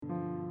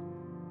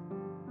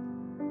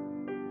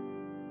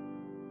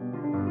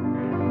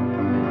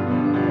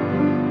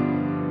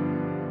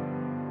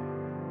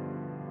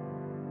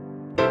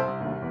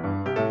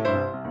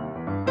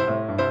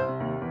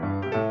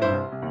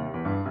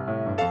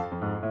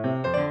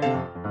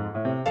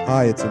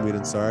Hi, it's Omeed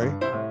and Sorry.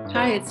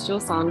 Hi, it's Jill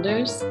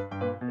Saunders.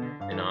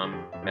 And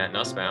I'm Matt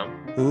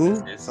Nussbaum.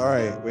 Who? This is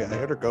Sorry, wait, I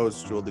heard her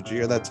ghost. Jewel, did you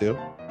hear that too?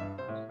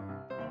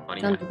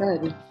 Funny Sounds Matt.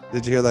 good.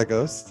 Did you hear that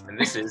ghost? And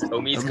this is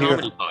Omeed's I'm here-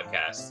 comedy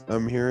podcast.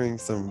 I'm hearing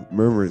some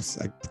murmurs.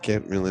 I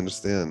can't really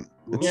understand.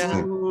 Yeah.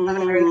 Interesting.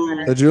 Haven't heard of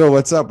her. So, Jewel,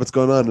 what's up? What's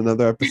going on?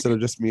 Another episode of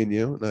just me and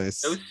you? Nice.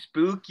 So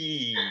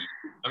spooky.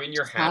 I mean,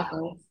 you're happy,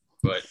 Awesome.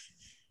 but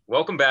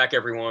welcome back,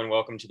 everyone.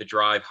 Welcome to the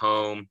drive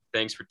home.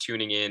 Thanks for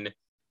tuning in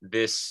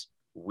this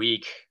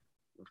week.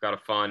 We've got a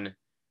fun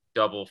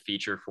double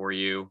feature for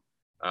you.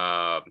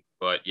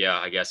 But yeah,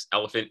 I guess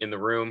elephant in the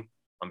room.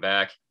 I'm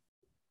back.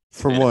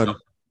 For Been one.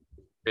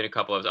 Been a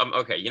couple of.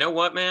 Okay, you know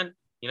what, man?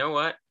 You know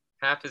what?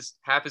 Half is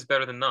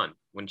better than none.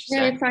 Wouldn't you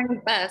Yeah, say? you're trying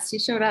your best. You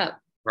showed up.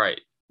 Right.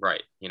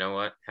 You know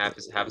what? Half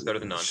is better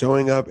than none.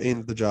 Showing up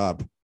ain't the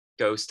job.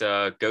 Ghost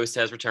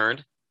has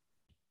returned,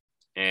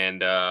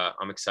 and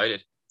I'm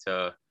excited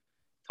to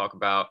talk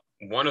about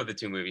one of the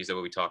two movies that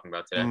we'll be talking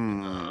about today.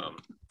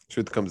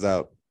 Truth comes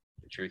out.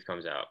 The truth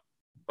comes out,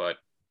 but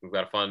we've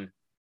got a fun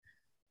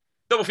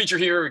double feature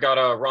here. We got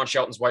Ron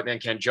Shelton's White Man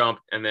Can't Jump,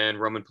 and then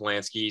Roman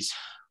Polanski's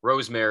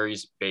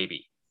Rosemary's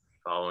Baby.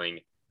 Following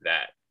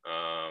that,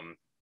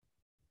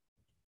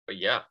 but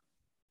yeah,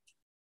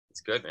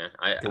 it's good, man.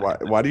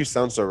 Why do you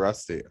sound so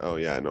rusty? Oh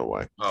yeah, I know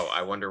why. Oh,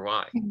 I wonder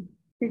why.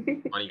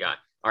 Funny guy.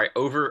 All right,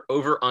 over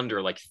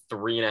under like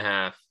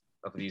 3.5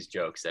 of these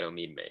jokes that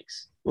Omeed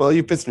makes. Well,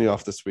 you pissed me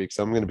off this week,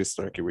 so I'm gonna be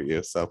snarky with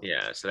you. So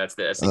Yeah, so that's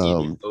the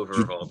easiest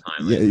over of all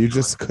time. Yeah, you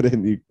just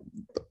couldn't.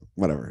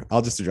 Whatever.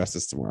 I'll just address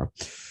this tomorrow.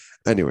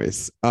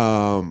 Anyways,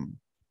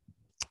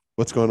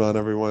 what's going on,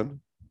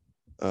 everyone?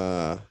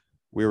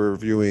 We were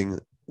reviewing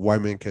Why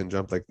Men Can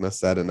Jump, like Nuss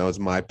said, and that was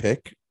my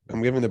pick.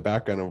 I'm giving the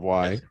background of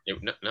why. Yeah.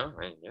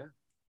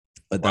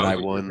 That Why I was it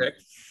your won. pick?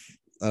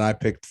 That I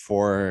picked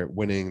for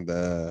winning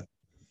the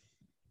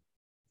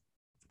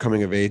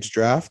coming of age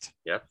draft.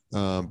 Yep.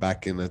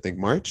 Back in I think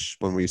March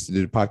when we used to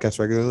do the podcast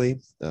regularly.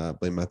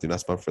 Blame Matthew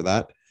Nussbaum for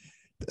that.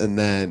 And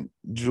then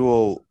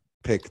Jewel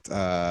picked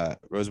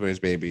Rosemary's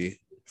Baby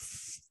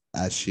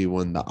as she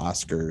won the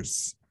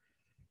Oscars.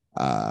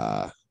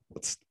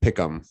 Let's pick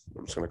 'em.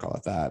 I'm just gonna call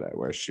it that.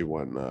 Where she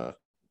won.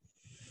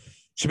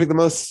 She picked the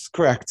most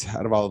correct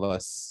out of all of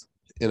us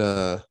in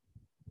a.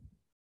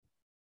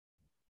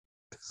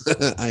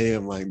 I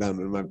am lying down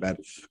in my bed.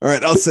 All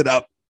right, I'll sit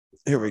up.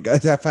 Here we go.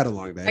 I've had a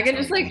long day. I can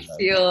just like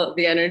feel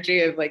the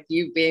energy of like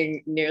you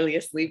being nearly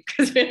asleep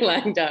because you're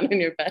lying down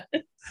in your bed.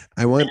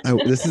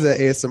 This is an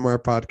ASMR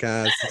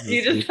podcast. This is You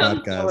a just sleep sound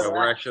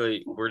podcast.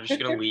 so We're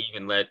just gonna leave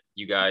and let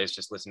you guys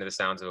just listen to the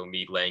sounds of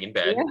Omeed laying in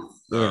bed.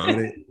 Yeah. All right,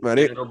 And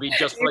ready? it'll be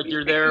just like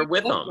you're there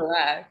with them.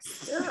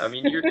 Relax. Yeah, I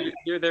mean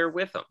you're there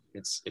with them.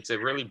 It's a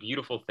really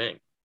beautiful thing.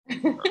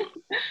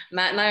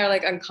 Matt and I are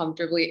like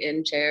uncomfortably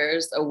in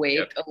chairs,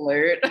 awake,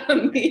 alert.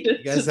 You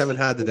You guys haven't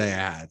had the day I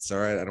had, so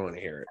all right, I don't want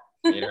to hear it.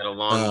 You had a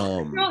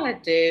long. Go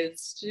ahead, Dave.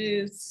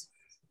 Jeez.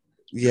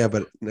 Yeah,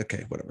 but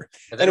okay, whatever.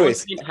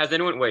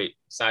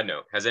 Side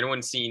note, has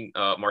anyone seen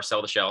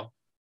Marcel the Shell?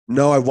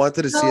 No, I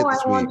wanted to see it No,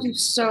 this I want week. to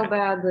so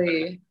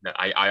badly. No,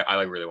 I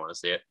like really want to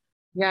see it.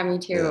 Yeah, me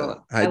too. Yeah.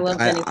 I love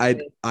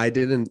Jenny. I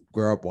didn't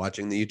grow up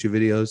watching the YouTube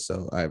videos,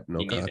 so I have no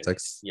Me neither.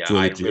 context. Yeah, Julie,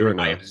 I did you or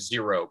no? have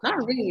zero. Not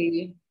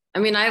really. I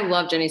mean, I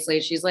love Jenny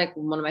Slate. She's like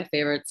one of my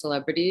favorite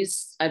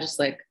celebrities. I just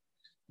like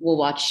will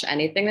watch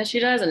anything that she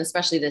does, and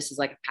especially this is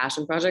like a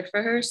passion project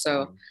for her.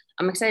 So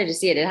I'm excited to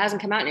see it. It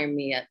hasn't come out near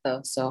me yet,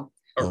 though. So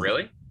Oh,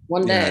 really?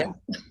 one day.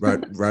 Yeah.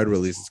 Ride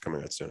release is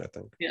coming out soon, I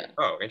think. Yeah.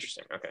 Oh,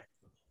 interesting. Okay. I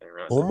didn't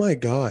realize Oh that. my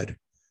god.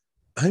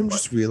 I'm What?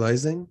 just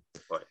realizing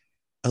What?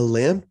 the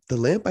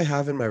lamp I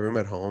have in my room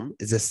at home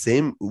is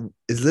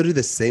literally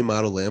the same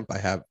model lamp I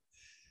have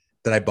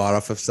that I bought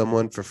off of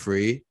someone for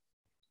free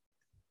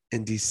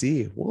in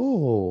DC.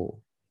 Whoa.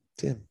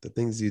 Damn, the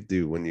things you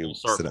do when you Full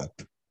sit circle.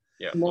 up.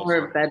 Yeah.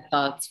 More bed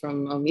thoughts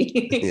from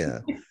Omi. Yeah.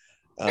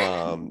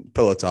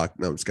 Pillow talk.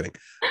 No, I'm just kidding.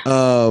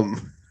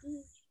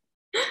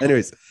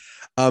 Anyways,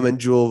 and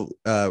Jewel,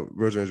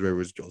 Rosemary's Baby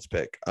was Jewel's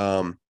pick.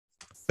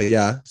 But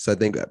yeah, so I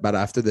think about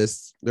after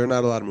this, there are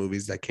not a lot of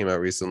movies that came out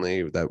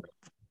recently that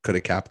could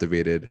have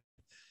captivated.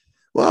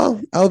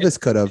 Well, Elvis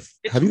could have.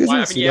 Have you guys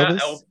ever seen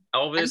Elvis?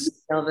 Elvis.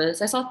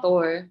 Elvis. I saw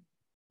Thor.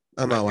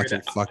 I'm not I heard watching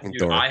that- fucking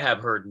dude, Thor. I have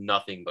heard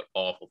nothing but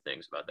awful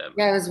things about that movie.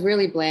 Yeah, it was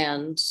really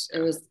bland. It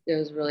was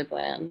really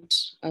bland.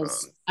 I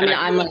and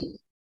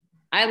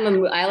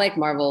I like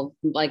Marvel,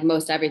 like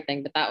most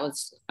everything, but that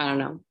was, I don't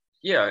know.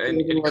 Yeah,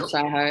 and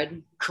try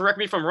hard. correct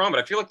me if I'm wrong, but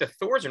I feel like the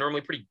Thors are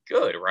normally pretty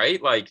good,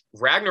 right? Like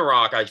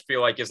Ragnarok, I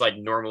feel like is like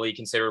normally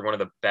considered one of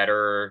the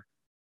better.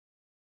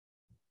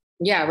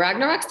 Yeah,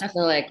 Ragnarok's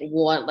definitely like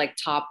one, like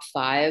top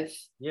 5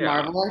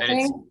 Marvel, I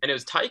think. And it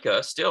was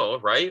Taika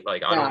still, right?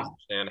 Like I don't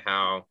understand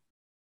how.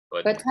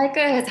 But Taika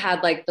has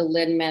had like the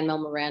Lin-Manuel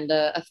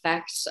Miranda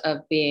effect of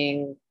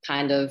being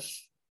kind of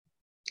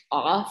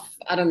off.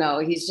 I don't know.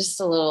 He's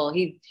just a little.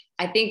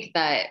 I think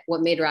that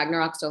what made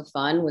Ragnarok so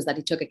fun was that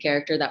he took a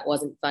character that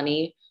wasn't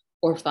funny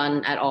or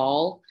fun at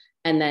all,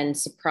 and then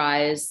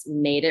surprise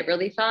made it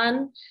really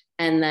fun.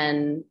 And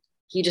then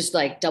he just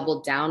like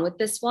doubled down with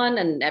this one,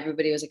 and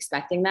everybody was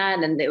expecting that,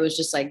 and it was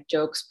just like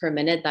jokes per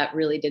minute that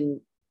really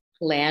didn't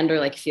land or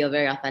like feel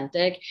very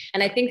authentic.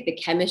 And I think the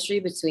chemistry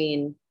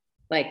between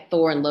like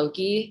Thor and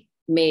Loki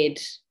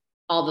made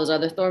all those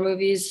other Thor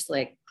movies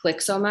like click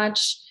so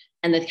much,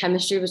 and the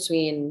chemistry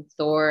between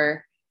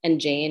Thor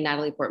and Jane,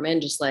 Natalie Portman,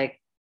 just like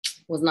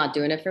was not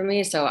doing it for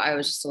me. So I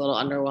was just a little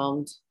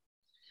underwhelmed.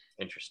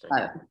 Interesting.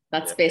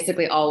 That's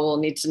basically all we'll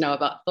need to know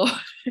about Thor.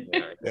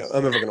 Yeah,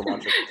 I'm never gonna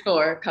watch it.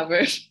 Thor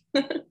covered.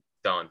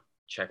 Done.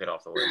 Check it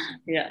off the list.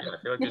 Yeah. I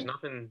feel like there's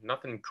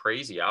nothing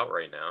crazy out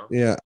right now.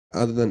 Yeah,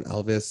 other than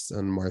Elvis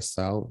and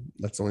Marcel,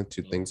 that's only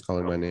two things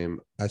calling my name.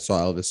 I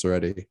saw Elvis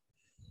already.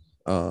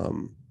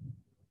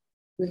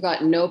 We've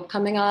got Nope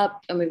coming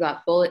up, and we've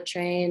got Bullet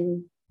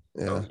Train.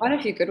 Yeah. Quite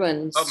a few good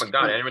ones. Oh my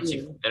god! Anyone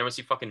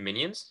see fucking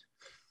Minions?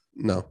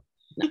 No.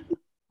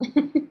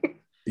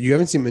 You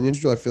haven't seen Minions,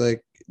 Joel? I feel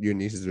like your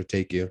nieces would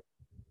take you.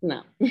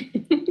 No.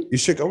 You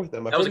should go with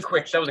them. That was a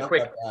quick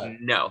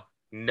no.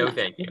 No,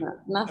 thank you.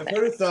 I've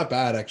heard it's not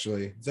bad,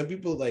 actually. Some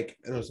people like,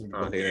 I know some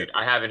people hate it.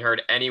 I haven't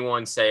heard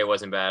anyone say it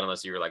wasn't bad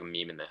unless you were like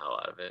memeing the hell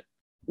out of it.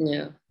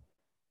 Yeah.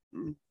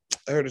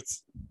 I heard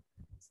it's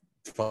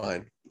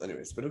fine.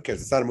 Anyways, but who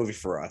cares? It's not a movie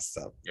for us.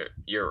 So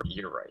you're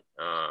right.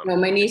 No,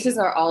 my nieces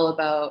are all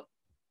about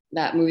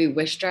that movie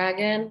Wish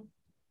Dragon.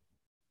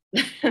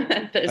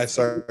 I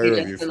saw a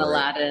review for an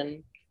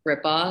Aladdin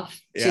ripoff.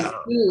 Yeah.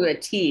 To a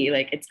T,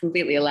 like it's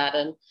completely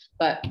Aladdin.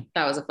 But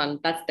that's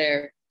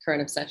their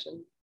current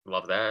obsession.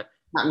 Love that.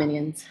 Not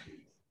Minions.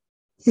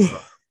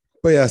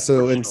 But yeah,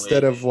 so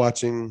instead of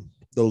watching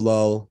the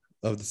lull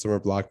of the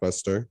summer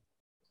blockbuster,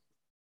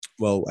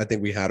 well, I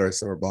think we had our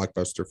summer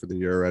blockbuster for the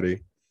year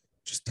already,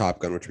 just Top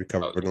Gun, which we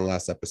covered in the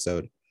last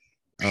episode.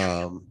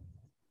 But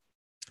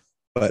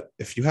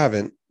if you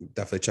haven't,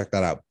 definitely check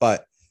that out.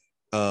 But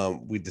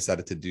we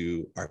decided to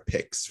do our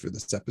picks for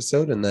this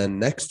episode, and then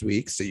next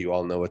week, so you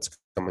all know what's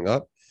coming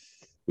up,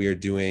 we are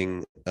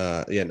doing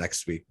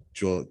next week.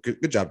 Jewel,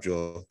 good job,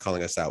 Jewel,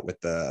 calling us out with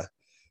the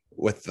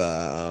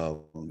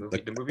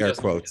air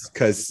quotes,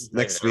 because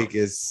next week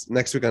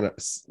on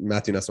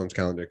Matthew Nussbaum's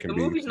calendar can the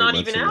be. Movie's not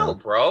even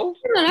out, bro.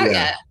 Not out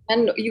yet,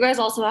 and you guys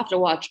also have to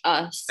watch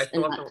us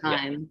in that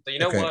time. Yeah. So you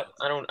know what?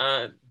 I don't.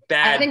 I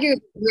think it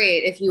would be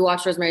great if you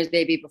watched Rosemary's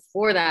Baby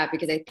before that,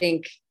 because I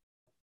think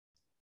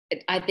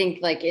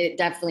like it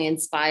definitely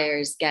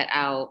inspires Get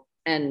Out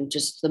and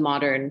just the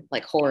modern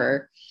like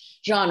horror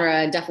genre,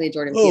 and definitely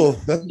Jordan Peele.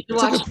 That's a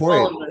good point.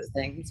 All of those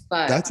things,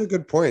 but that's a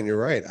good point. You're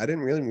right. I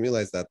didn't really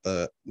realize that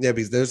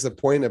because there's a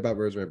point about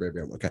Rosemary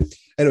Baby. Okay.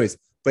 Anyways,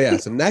 but yeah,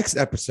 so next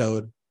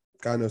episode,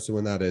 God knows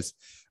when that is.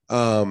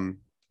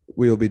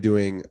 We will be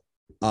doing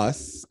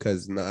Us,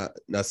 because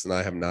Nuss and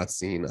I have not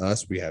seen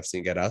Us. We have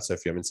seen Get Out. So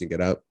if you haven't seen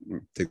Get Out,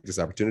 take this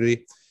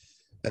opportunity.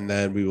 And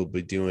then we will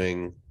be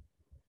doing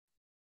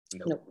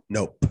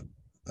Nope.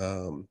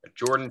 A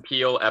Jordan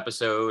Peele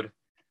episode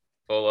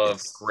full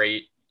of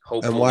great.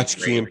 And watch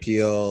Key and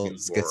Peele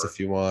skits if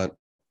you want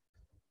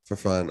for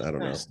fun. I don't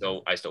know.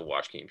 I still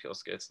watch Key and Peele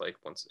skits like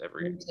once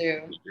every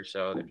week or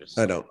so. They're just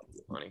funny.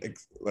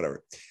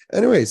 Whatever.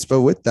 Anyways,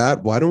 but with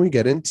that, why don't we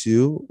get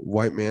into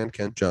White Man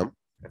Can't Jump?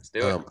 Let's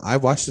do it. I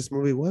watched this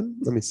movie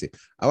let me see.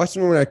 I watched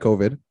it when I had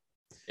COVID.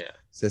 Yeah.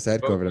 Since I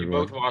had COVID. We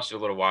both watched it a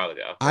little while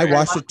ago. I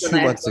watched it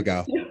 2 months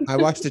ago. I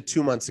watched it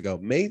 2 months ago.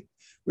 We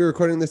were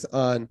recording this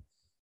on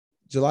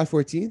July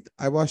 14th.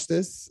 I watched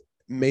this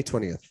May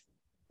 20th.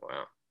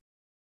 Wow.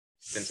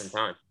 It's been some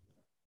time.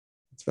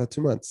 It's about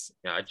 2 months.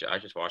 Yeah, I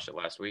just watched it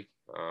last week.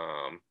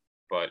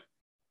 But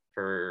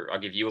I'll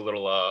give you a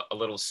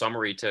little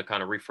summary to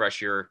kind of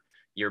refresh your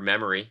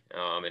memory.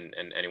 And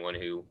anyone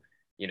who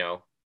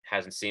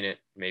hasn't seen it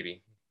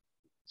maybe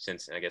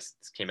since, I guess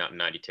this came out in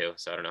 '92.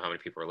 So I don't know how many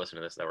people are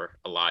listening to this that were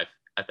alive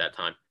at that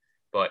time.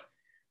 But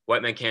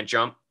White Men Can't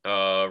Jump,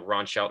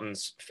 Ron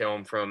Shelton's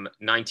film from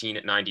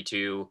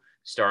 1992,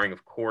 starring,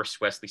 of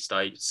course, Wesley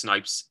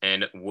Snipes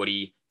and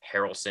Woody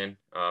Harrelson,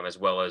 as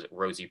well as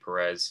Rosie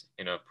Perez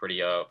in a pretty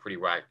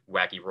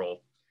wacky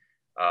role.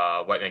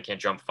 White Man Can't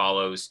Jump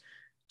follows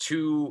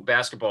two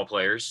basketball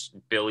players,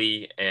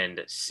 Billy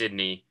and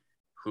Sydney,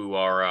 who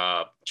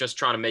are just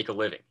trying to make a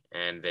living,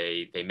 and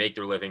they make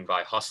their living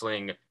by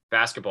hustling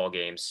basketball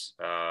games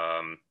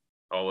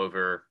all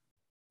over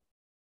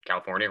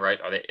California, right?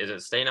 Is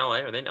it stay in LA?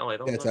 Are they in LA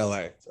the whole time? It's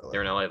LA.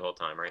 They're in LA the whole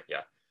time, right?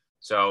 Yeah.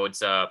 So it's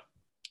the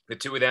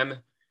two of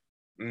them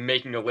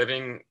making a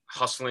living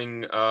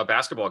hustling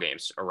basketball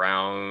games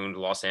around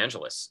Los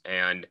Angeles,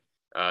 and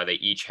they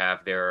each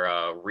have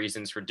their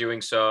reasons for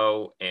doing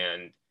so,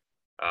 and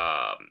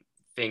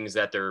things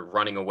that they're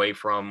running away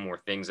from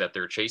or things that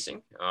they're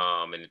chasing,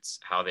 and it's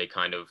how they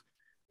kind of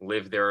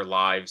live their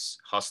lives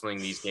hustling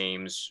these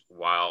games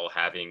while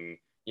having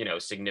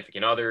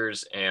significant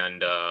others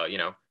and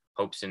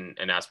hopes and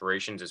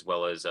aspirations, as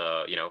well as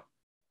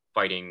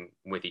fighting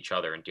with each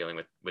other and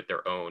dealing with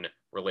their own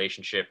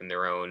relationship and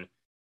their own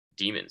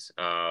demons.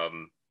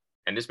 And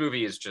this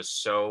movie is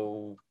just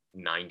so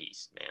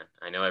 90s, man.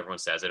 I know everyone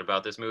says it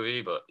about this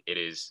movie, but it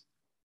is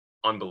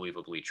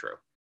unbelievably true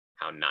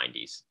how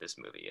 90s this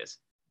movie is.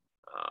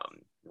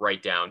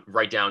 right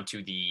down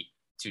to the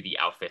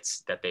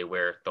outfits that they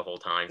wear the whole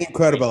time.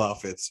 Incredible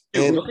outfits.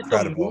 Dude, Incredible. look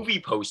at the movie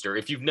poster.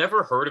 If you've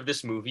never heard of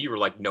this movie or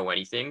like know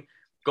anything,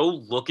 go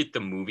look at the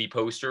movie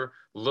poster.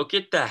 Look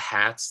at the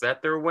hats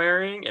that they're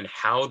wearing and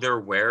how they're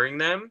wearing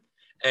them,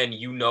 and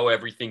you know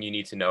everything you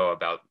need to know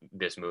about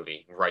this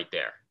movie right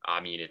there.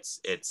 I mean,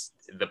 it's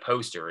the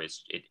poster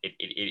is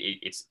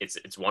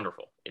it's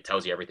wonderful. It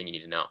tells you everything you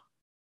need to know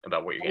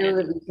about what you're getting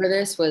into. For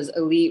this was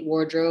Elite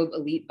Wardrobe,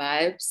 Elite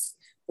Vibes,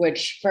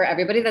 which for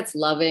everybody that's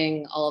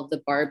loving all of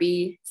the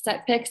Barbie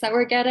set pics that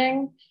we're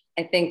getting,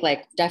 I think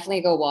like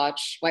definitely go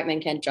watch White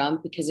Men Can't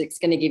Jump, because it's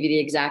going to give you the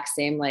exact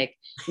same like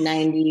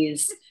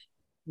 90s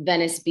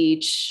Venice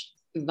Beach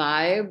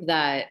vibe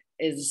that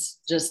is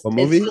just a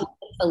movie.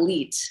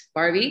 Elite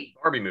Barbie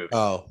movie.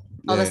 Oh,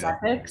 all the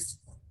set pics.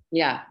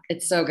 Yeah,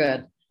 it's so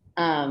good.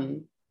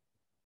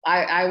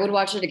 I would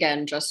watch it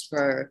again just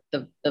for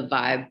the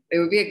vibe. It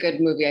would be a good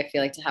movie, I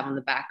feel like, to have in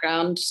the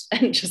background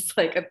and just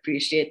like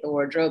appreciate the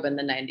wardrobe and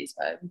the 90s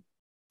vibe.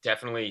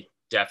 Definitely.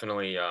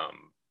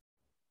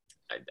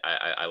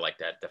 I like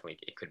that. Definitely,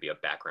 it could be a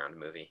background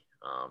movie.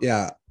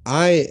 Yeah,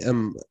 I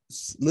am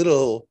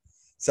little.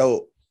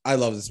 So I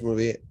love this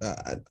movie.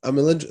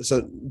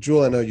 So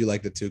Jewel, I know you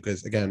liked it too,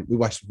 because again, we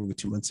watched the movie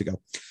 2 months ago.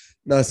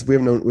 No, so we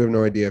have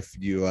no idea if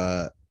you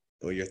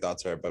what your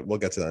thoughts are, but we'll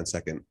get to that in a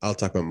second. I'll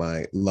talk about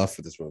my love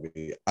for this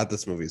movie.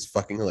 This movie is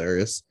fucking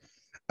hilarious.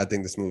 I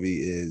think this movie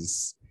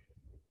is.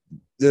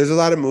 There's a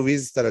lot of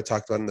movies that are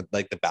talked about in the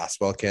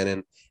basketball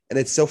canon, and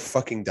it's so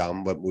fucking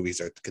dumb what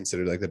movies are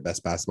considered like the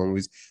best basketball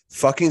movies.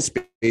 Fucking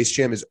Space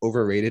Jam is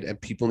overrated,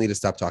 and people need to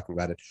stop talking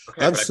about it.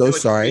 Okay, I'm so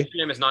sorry. Space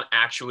Jam is not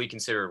actually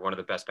considered one of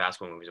the best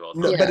basketball movies of all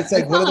time. No, but it's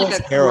like one of the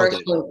most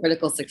heralded.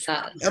 Critical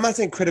success. I'm not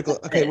saying critical.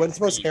 Okay, what's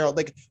most heralded?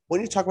 Like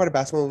when you talk about a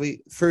basketball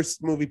movie,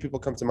 first movie people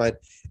come to mind,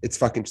 it's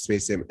fucking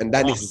Space Jam, and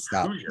that needs to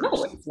stop.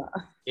 No,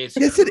 it's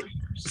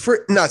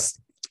not. Yes,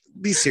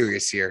 be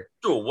serious here.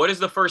 Cool. What is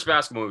the first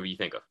basketball movie you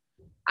think of?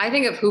 I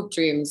think of Hoop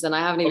Dreams, and I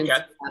haven't even.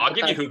 Okay, I'll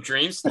give you Hoop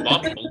Dreams.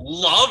 Love that.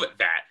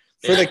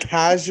 For the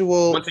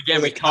casual. Once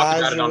again, we talked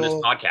about it on this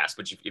podcast,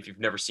 but if you've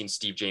never seen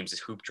Steve James's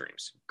Hoop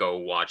Dreams, go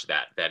watch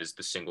that. That is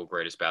the single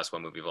greatest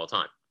basketball movie of all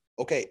time.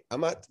 Okay,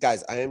 I'm not,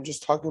 guys. I am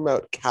just talking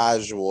about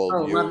casual.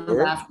 Love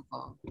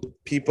basketball.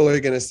 People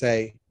are gonna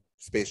say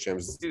Space Jam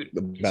is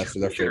the best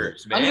of their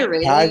favorite.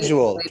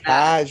 Casual.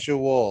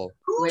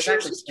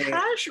 Hoosiers is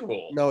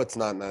casual. No, it's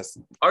not nice.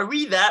 Are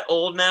we that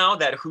old now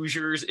that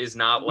Hoosiers is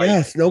not like?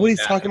 Yes,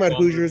 nobody's talking about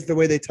Hoosiers the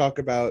way they talk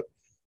about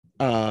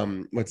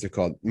what's it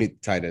called?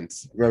 Meet the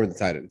Titans. Remember the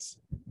Titans?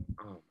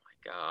 Oh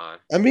my god.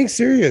 I'm being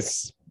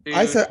serious. Dude.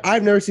 I said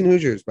I've never seen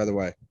Hoosiers, by the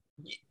way.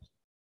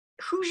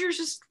 Hoosiers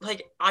is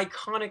like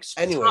iconic.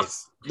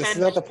 Anyways, this is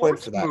not the point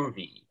for that.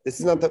 Movie. This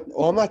is not the.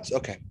 Well, I'm not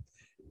okay.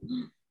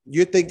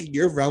 You're thinking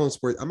you're relevant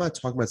sports. I'm not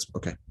talking about.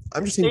 Okay,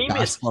 I'm just saying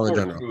basketball in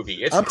general.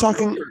 I'm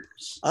talking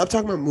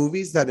about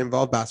movies that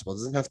involve basketball. It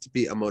doesn't have to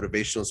be a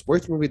motivational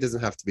sports movie. It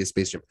doesn't have to be a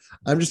Space Jam.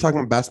 I'm just talking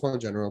about basketball in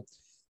general.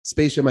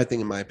 Space Jam, I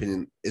think, in my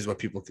opinion, is what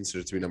people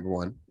consider to be number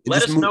one.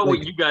 Let us know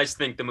what you guys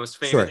think the most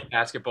famous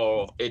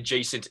basketball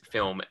adjacent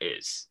film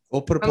is.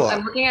 We'll put a poll.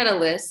 I'm looking at a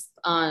list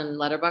on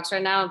Letterboxd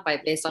right now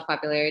based off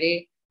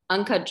popularity.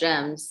 Uncut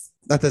Gems.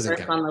 That doesn't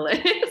count on the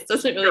list.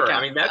 Doesn't really count.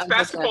 I mean, that's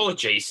basketball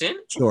adjacent.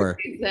 Sure.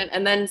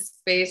 And then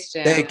Space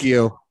Jam. Thank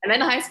you. And then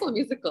High School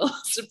Musical.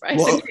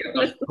 Surprisingly.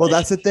 Well,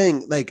 that's the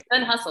thing. Like.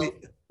 Then Hustle.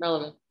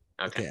 Relevant.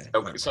 Okay.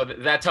 So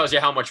that tells you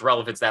how much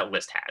relevance that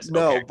list has.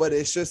 No, but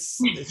it's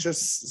just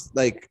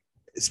like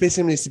Space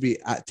Jam needs to be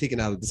taken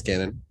out of this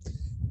canon.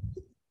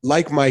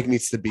 Like Mike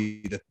needs to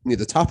be near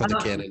the top of the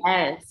canon.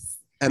 Yes.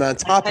 And on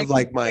top of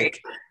Like Mike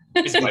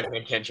is White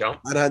Man Can't Jump.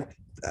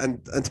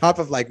 And on top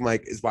of Like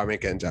Mike is White Man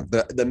Can't Jump.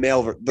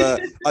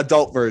 The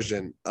adult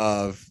version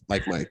of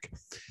Like Mike.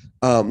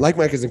 Like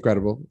Mike is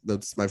incredible.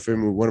 That's my favorite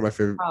movie. One of my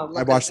favorite.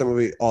 I watched that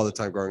movie all the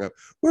time growing up.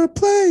 We're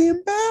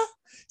playing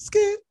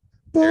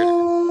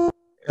basketball.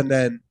 And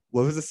then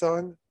what was the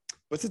song?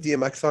 What's the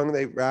DMX song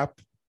they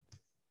rap?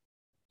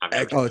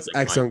 It's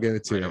X Don't Give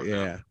It To You.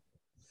 Yeah.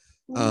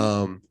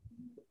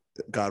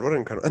 God, what an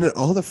incredible. And then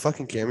all the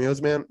fucking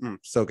cameos, man.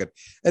 So good.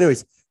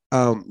 Anyways,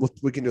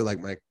 we can do Like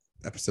Mike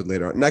episode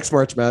later on. Next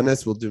March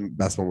Madness, we'll do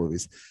basketball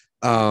movies.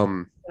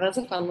 That's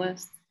a fun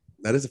list.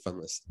 That is a fun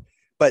list.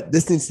 But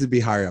this needs to be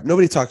higher up.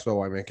 Nobody talks about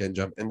White Man Can't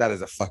Jump, and that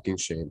is a fucking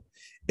shame.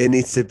 It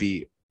needs to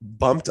be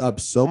bumped up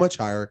so much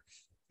higher.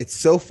 It's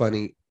so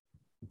funny.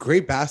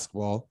 Great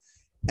basketball.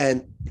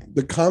 And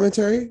the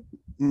commentary,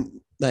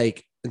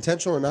 like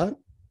intentional or not,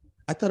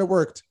 I thought it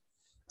worked.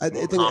 I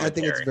think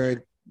it's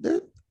very.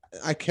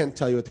 I can't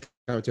tell you what the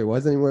commentary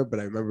was anymore, but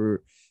I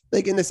remember,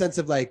 like, in the sense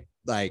of like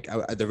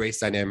the race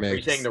dynamics. Are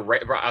you saying the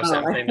racial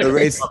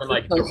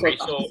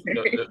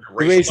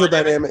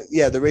dynamic?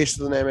 Yeah, the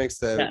racial dynamics,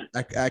 the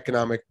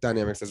economic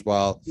dynamics as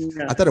well.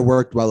 Yeah. I thought it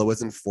worked well. It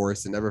wasn't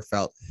forced. It never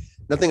felt.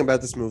 Nothing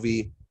about this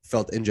movie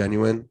felt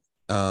ingenuine.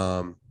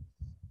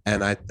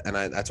 And I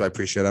that's why I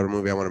appreciate a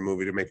movie. I want a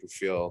movie to make me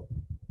feel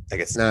like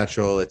it's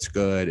natural, it's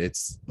good,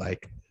 it's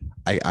like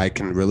I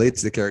can relate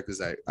to the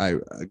characters. I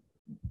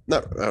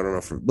don't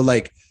know, but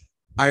like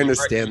I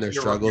understand their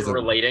You're struggles.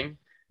 relating.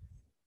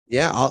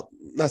 Yeah, I'll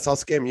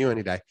scam you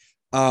any day.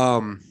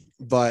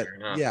 But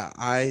yeah,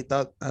 I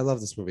thought I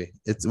love this movie.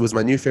 It was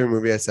my new favorite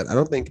movie. I said I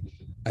don't think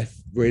I've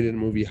rated a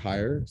movie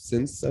higher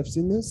since I've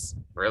seen this.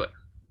 Really?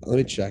 Let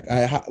me check.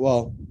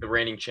 Well, The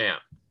reigning champ.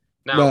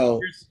 Now,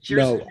 no, here's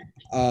no.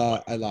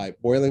 I lied.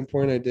 Boiling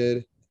Point I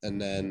did,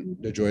 and then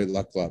The Joy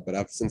Luck Club.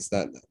 But since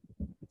then,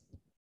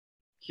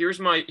 here's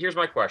my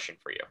question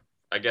for you.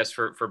 I guess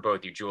for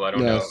both you, Jewel. I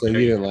don't no. know. So you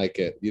didn't like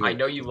it. I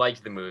know you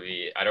liked the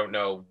movie. I don't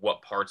know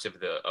what parts of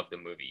the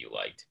movie you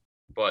liked,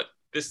 but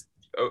this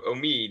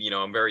Omeed,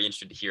 I'm very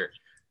interested to hear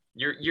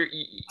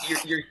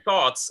your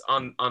thoughts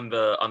on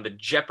the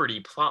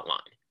Jeopardy plotline.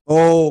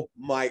 Oh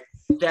my!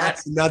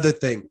 That's another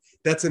thing.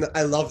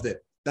 I loved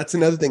it. That's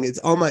another thing. It's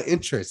all my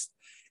interest.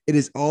 It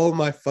is all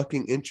my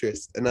fucking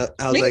interest. And I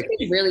was like,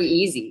 it's really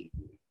easy.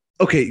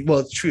 Okay, well,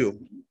 it's true.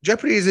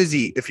 Jeopardy is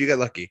easy if you get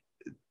lucky.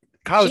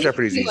 College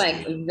Jeopardy is easy.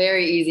 Like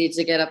very easy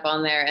to get up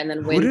on there and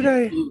then win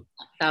 $1,000.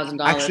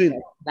 Actually,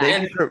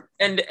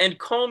 and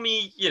call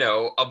me,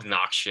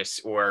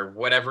 obnoxious or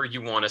whatever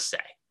you want to say.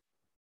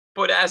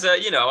 But as I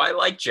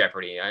like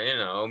Jeopardy.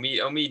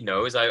 Omeed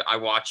knows I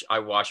watch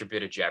a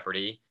bit of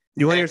Jeopardy.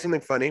 You want to hear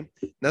something funny?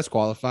 That's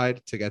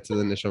qualified to get to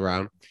the initial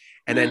round.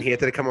 And then he had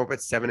to come up with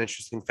 7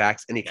 interesting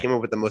facts, and he came up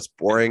with the most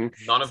boring.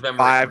 None of them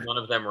 5. None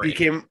of them right.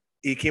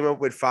 He came up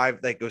with 5,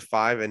 like it was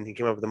 5, and he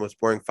came up with the most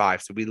boring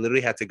 5. So we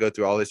literally had to go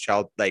through all his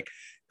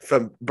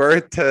from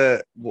birth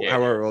to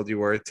however old you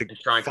were to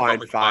try and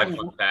find 5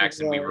 fun facts,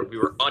 and we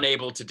were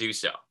unable to do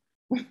so.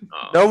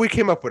 No, we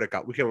came up with a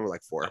couple. We came up with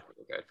like 4.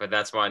 Okay, but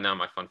that's why now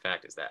my fun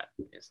fact is that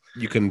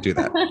you couldn't do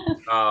that.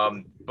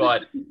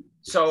 But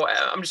so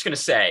I'm just gonna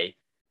say,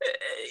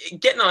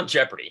 getting on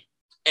Jeopardy.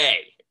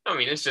 I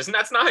mean, it's just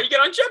that's not how you get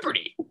on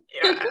Jeopardy.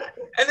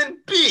 And then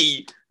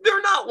B,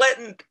 they're not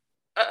letting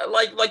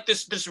like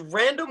this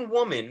random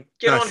woman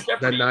get on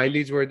Jeopardy. The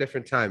 90s were a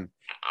different time.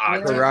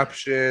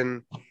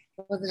 Corruption,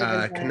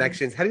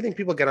 connections. How do you think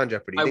people get on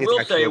Jeopardy? I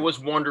will say it was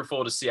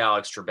wonderful to see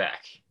Alex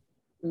Trebek.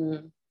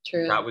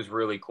 True. That was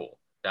really cool.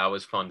 That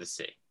was fun to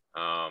see.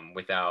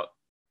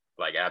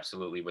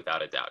 Absolutely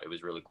without a doubt, it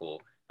was really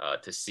cool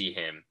to see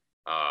him,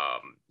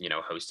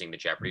 hosting the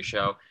Jeopardy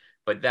show.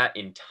 But that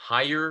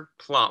entire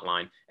plot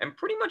line and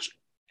pretty much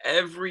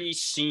every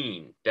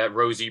scene that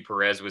Rosie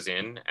Perez was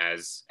in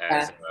as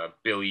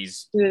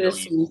Billy's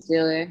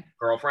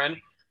girlfriend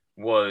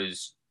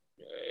was,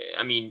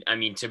 I mean,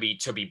 to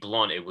be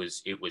blunt, it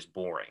was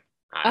boring.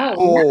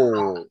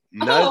 No!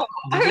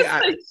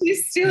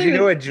 Did you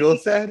know what Jewel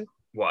said?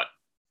 What?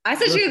 I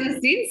said she was a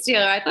scene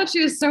stealer. I thought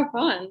she was so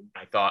fun.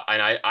 I thought,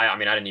 and I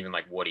mean, I didn't even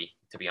like Woody,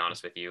 to be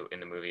honest with you, in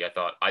the movie. I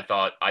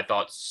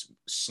thought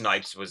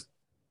Snipes was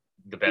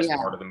the best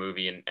part of the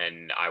movie,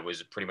 and I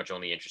was pretty much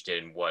only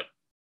interested in what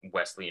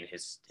Wesley and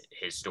his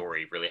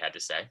story really had to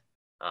say.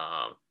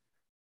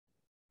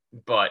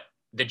 But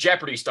the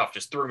Jeopardy stuff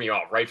just threw me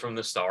off right from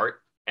the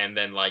start, and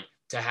then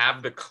to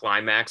have the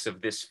climax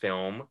of this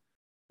film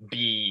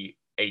be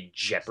a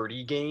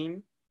Jeopardy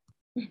game.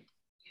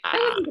 That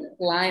wasn't a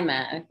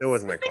climax. It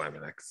wasn't a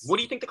climax. What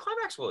do you think the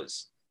climax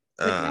was?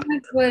 The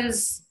climax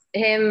was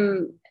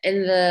him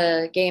in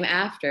the game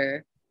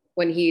after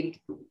when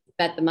he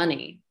bet the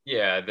money.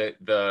 Yeah,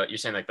 you're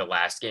saying the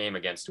last game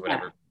against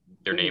whatever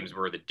their names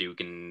were, the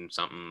Duke and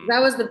something.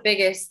 That was the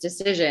biggest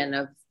decision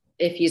of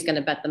if he's going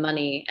to bet the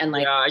money and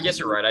Yeah, I guess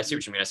you're right. I see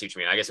what you mean.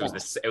 I guess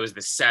it was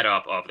the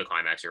setup of the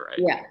climax. You're right.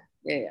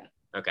 Yeah.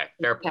 Okay,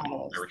 fair point.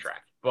 I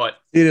retract. But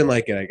you didn't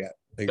like it. I got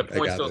the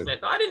point still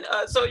stands. I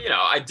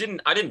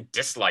didn't. I didn't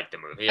dislike the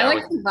movie. I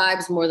like the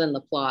vibes more than the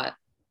plot.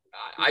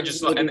 I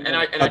just and the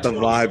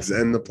vibes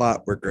and the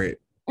plot were great.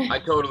 I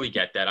totally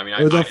get that. I mean,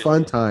 it was a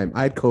fun time.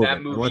 I had COVID.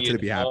 That movie I wanted to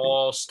be happy.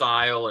 All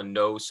style and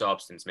no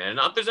substance, man.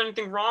 Not that there's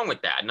anything wrong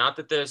with that. Not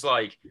that there's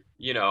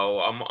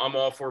I'm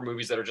all for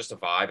movies that are just a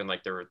vibe and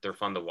they're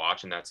fun to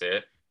watch and that's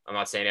it. I'm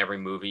not saying every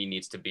movie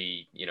needs to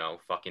be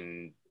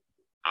fucking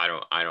I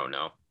don't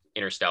know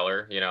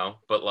Interstellar,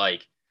 but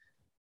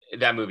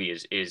that movie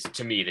is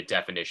to me the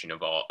definition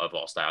of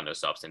all style, no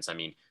substance. I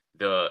mean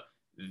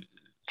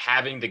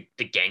having the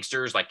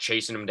gangsters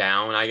chasing them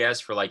down, I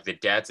guess, for the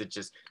debts, it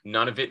just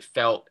none of it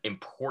felt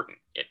important.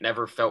 It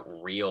never felt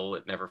real.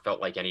 It never felt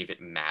like any of it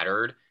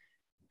mattered.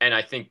 And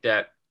I think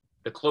that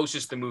the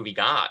closest the movie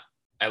got,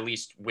 at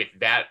least with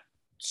that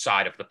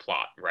side of the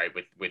plot, right,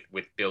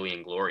 with Billy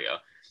and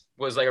Gloria,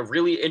 was a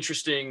really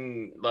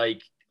interesting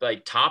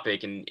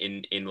topic in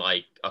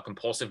a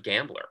compulsive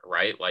gambler,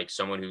 right?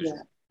 Someone who's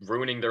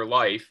ruining their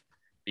life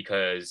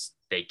because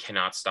they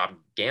cannot stop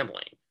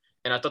gambling.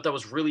 And I thought that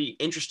was really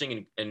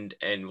interesting and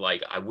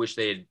I wish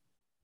they had,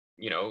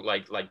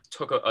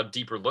 took a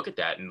deeper look at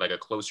that and a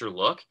closer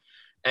look.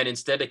 And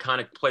instead it kind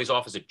of plays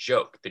off as a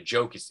joke. The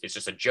joke is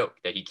just a joke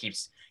that he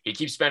keeps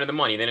spending the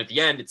money. And then at the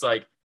end it's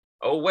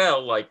oh,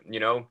 well,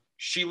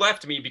 she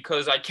left me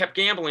because I kept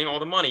gambling all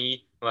the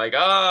money.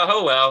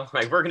 Oh, well,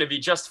 we're going to be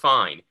just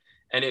fine.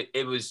 And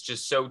it was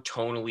just so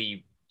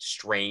tonally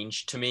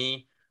strange to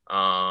me.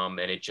 And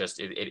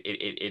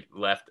it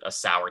left a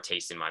sour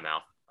taste in my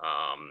mouth.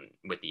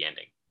 With the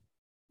ending.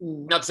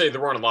 Not to say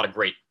there weren't a lot of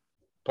great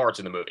parts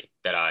in the movie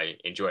that I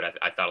enjoyed.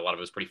 I thought a lot of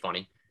it was pretty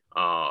funny,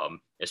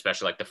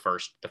 especially like the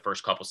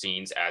first couple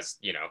scenes, as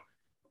you know,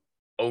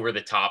 over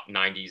the top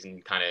 90s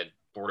and kind of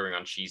bordering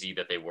on cheesy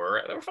that they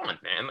were. They were fun,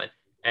 man.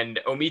 And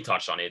Omeed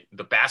touched on it.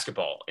 The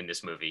basketball in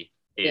this movie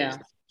is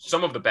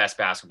some of the best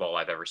basketball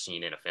I've ever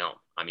seen in a film.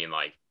 I mean,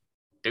 like,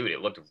 dude,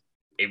 it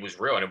was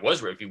real, and it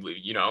was real. If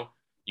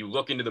you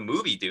look into the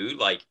movie, dude,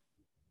 like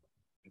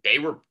they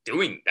were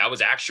doing that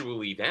was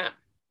actually them.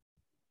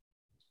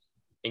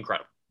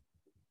 Incredible.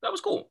 That was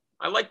cool.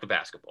 I like the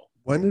basketball.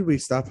 When did we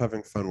stop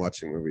having fun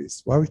watching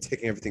movies? Why are we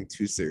taking everything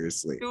too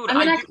seriously? Dude,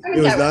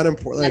 it was not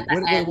important.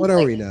 Like, what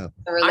are we now?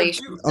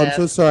 I'm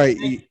so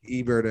sorry,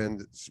 Ebert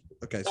and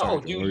okay.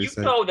 Sorry, no, you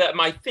know that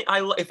my thing.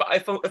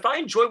 If I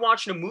enjoy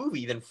watching a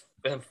movie, then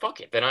fuck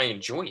it. Then I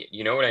enjoy it.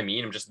 You know what I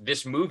mean? I'm just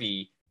this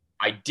movie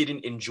I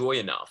didn't enjoy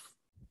enough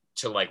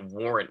to like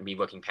warrant me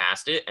looking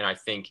past it, and I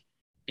think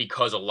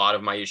because a lot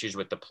of my issues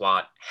with the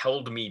plot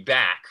held me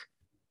back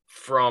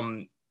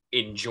from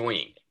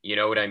enjoying it. You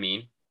know what I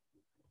mean?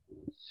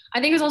 I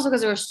think it's also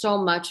because there was so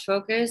much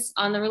focus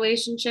on the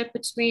relationship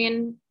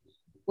between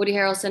Woody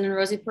Harrelson and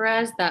Rosie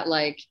Perez that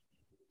like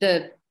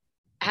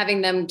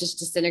having them just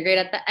disintegrate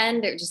at the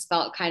end, it just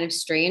felt kind of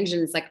strange.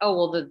 And it's like, oh,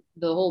 well,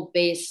 the whole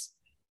base,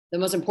 the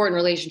most important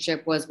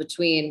relationship was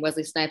between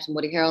Wesley Snipes and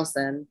Woody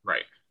Harrelson.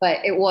 Right.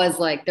 But it was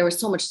like, there was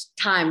so much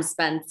time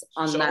spent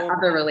on that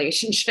other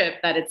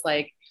relationship that it's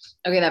like,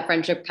 okay, that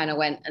friendship kind of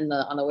went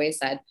on the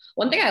wayside.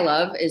 One thing I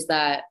love is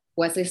that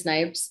Wesley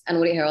Snipes and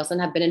Woody Harrelson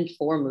have been in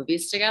 4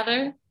 movies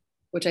together,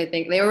 which I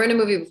think they were in a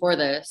movie before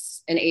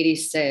this in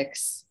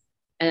 86.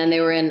 And then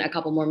they were in a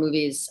couple more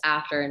movies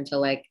after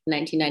until like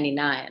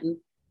 1999.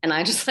 And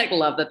I just like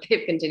love that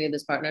they've continued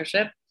this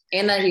partnership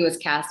and that he was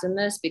cast in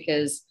this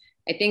because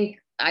I think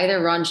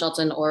either Ron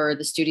Shelton or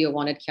the studio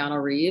wanted Keanu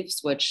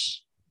Reeves,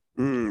 which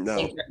no.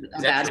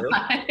 A bad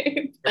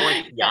vibe.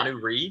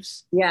 Keanu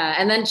Reeves? Yeah.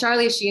 And then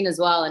Charlie Sheen as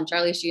well. And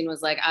Charlie Sheen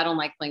was like, I don't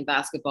like playing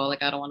basketball.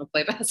 Like, I don't want to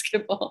play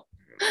basketball.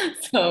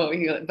 So,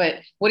 but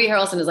Woody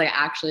Harrelson is like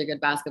actually a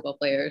good basketball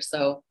player.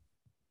 So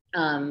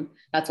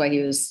that's why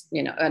he was,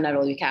 not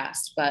only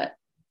cast, but,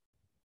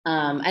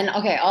 and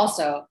okay.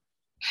 Also,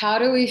 how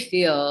do we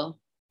feel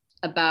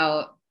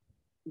about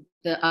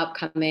the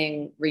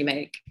upcoming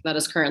remake that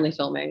is currently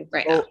filming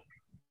right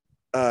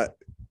now?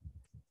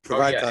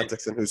 Provide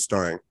context and who's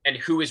starring. And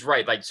who is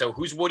right. Like, so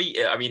who's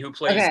Woody? I mean, who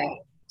plays? Okay.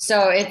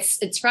 So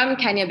it's from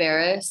Kenya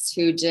Barris,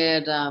 who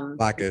did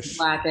Blackish,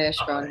 Grownish.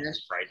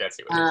 Right, that's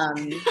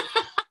it.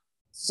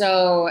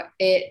 So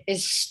it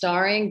is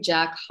starring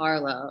Jack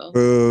Harlow.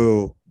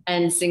 Boo.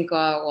 And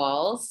Cinco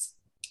Walls,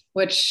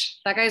 which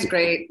that guy's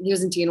great. He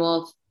was in Teen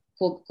Wolf.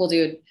 Cool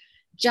dude.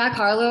 Jack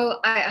Harlow,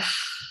 I'm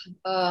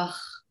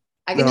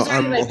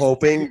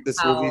hoping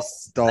this movie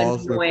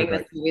stalls.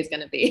 This movie's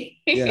gonna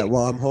be. Yeah,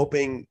 well, I'm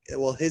hoping.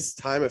 Well, his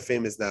time of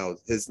fame is now.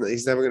 He's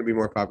never gonna be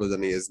more popular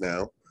than he is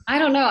now. I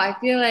don't know. I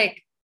feel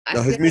like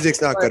his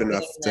music's not good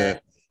enough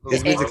to.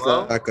 His music's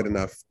not good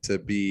enough to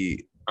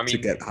be. To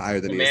get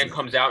higher than the man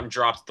comes out and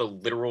drops the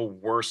literal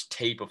worst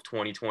tape of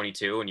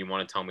 2022, and you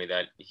want to tell me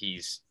that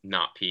he's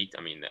not peaked?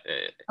 I mean,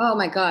 oh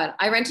my god!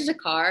 I rented a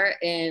car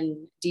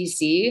in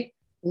DC.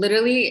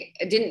 Literally,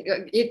 it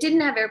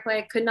didn't have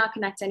AirPlay. Could not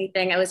connect to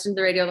anything. I listened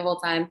to the radio the whole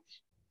time.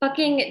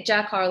 Fucking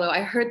Jack Harlow.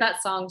 I heard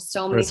that song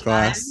so many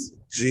times.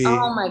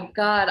 Oh my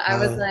god! I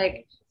was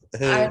like,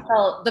 I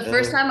felt the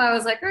first time I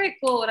was like, all right,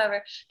 cool,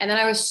 whatever. And then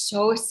I was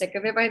so sick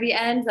of it by the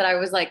end that I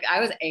was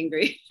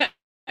angry.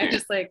 I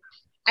just like.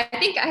 I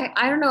think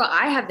I don't know.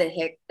 I have the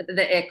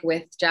ick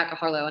with Jack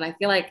Harlow, and I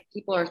feel like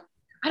people are.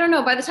 I don't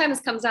know. By the time this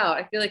comes out,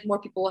 I feel like more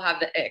people will have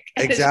the ick.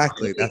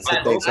 Exactly. That's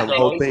the thing. So I'm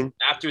hoping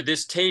after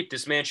this tape,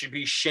 this man should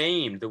be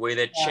shamed the way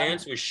that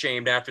Chance was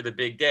shamed after the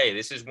big day.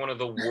 This is one of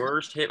the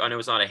worst I know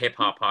it's not a hip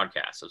hop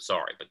podcast, so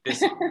sorry, but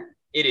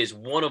it is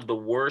one of the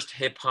worst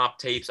hip hop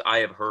tapes I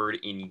have heard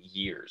in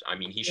years. I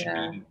mean, he should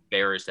be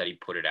embarrassed that he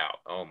put it out.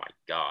 Oh my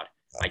god.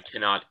 I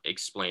cannot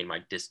explain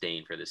my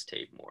disdain for this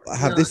tape more.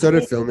 Have they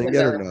started filming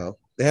yet or no?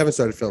 They haven't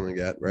started filming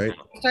yet, right?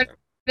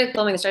 They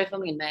started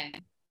filming in May.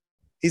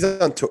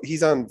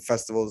 He's on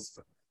festivals.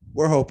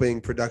 We're hoping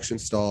production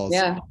stalls.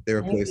 Yeah. They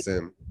replace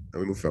him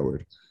and we move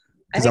forward.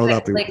 I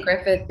think Blake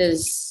Griffith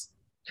is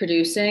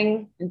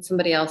producing and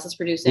somebody else is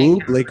producing.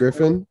 Who? Blake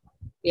Griffin?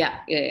 Yeah.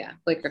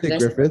 Blake Griffith.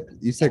 Griffith?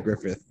 You said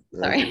Griffith.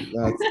 Sorry.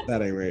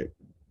 That ain't right.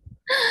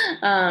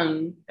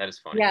 That is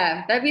funny.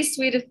 Yeah, that'd be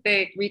sweet if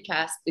they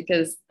recast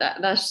because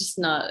that's just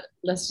not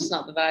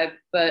the vibe.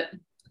 But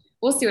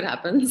we'll see what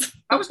happens.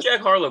 How is Jack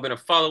Harlow going to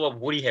follow up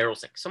Woody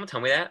Harrelson? Someone tell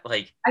me that.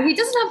 Like he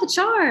doesn't have the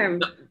charm.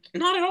 No,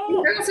 not at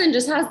all. Woody Harrelson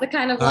just has the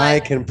kind of. I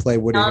can play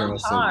Woody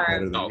Harrelson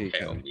better than he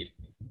can.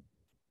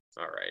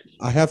 All right.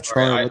 I have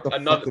charm. Right,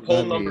 another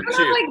poll number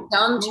 2.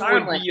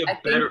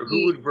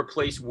 Who would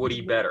replace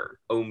Woody better,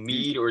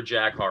 Omeed or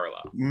Jack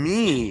Harlow?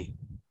 Me.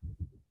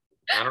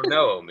 I don't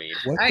know, Omeed.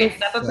 All right,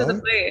 step up to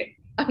the plate.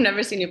 I've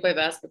never seen you play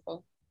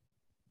basketball.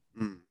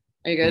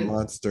 Are you good? A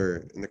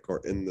monster in the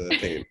court in the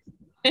paint.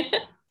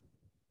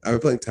 I've been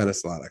playing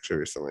tennis a lot actually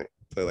recently.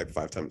 Play like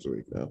 5 times a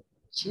week now.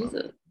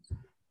 Jesus.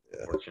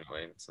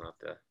 way. It's not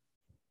the.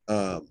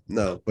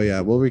 No, but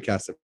yeah, we'll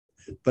recast it.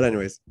 But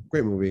anyways,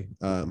 great movie.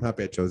 I'm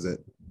happy I chose it.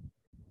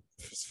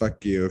 Just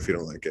fuck you if you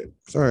don't like it.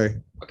 Sorry.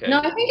 Okay. No,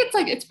 I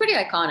think it's pretty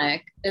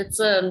iconic. It's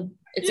a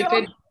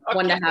good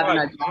one to have in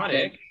our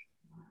iconic.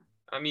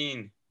 I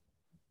mean,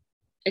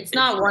 it's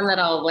not one that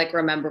I'll like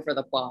remember for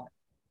the plot.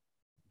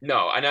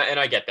 No, and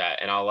I get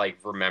that, and I'll like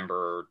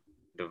remember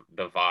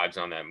the vibes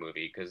on that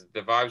movie because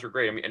the vibes were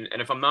great. I mean,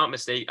 and if I'm not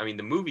mistaken, I mean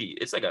the movie,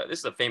 this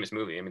is a famous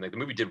movie. I mean, like the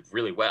movie did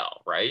really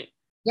well, right?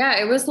 Yeah,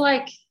 it was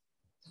like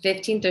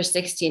 15th or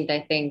 16th,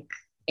 I think,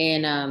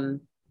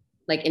 in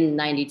like in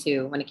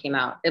 92 when it came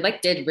out. It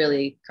like did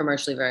really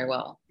commercially very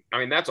well. I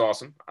mean, that's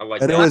awesome. I like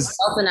that.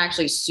 Nelson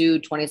actually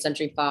sued 20th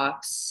Century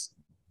Fox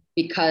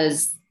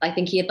because I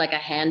think he had like a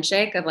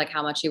handshake of like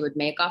how much he would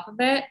make off of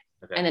it.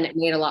 Okay. And then it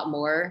made a lot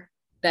more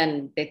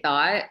than they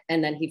thought.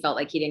 And then he felt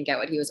like he didn't get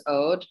what he was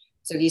owed.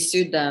 So he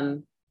sued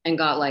them and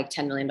got like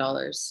 $10 million.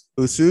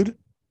 Who sued?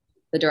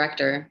 The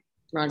director,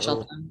 Ron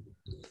Shelton.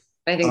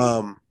 I think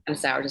kind of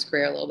soured his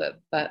career a little bit,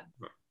 but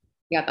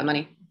he got that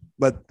money.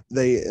 But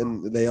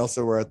they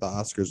also were at the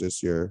Oscars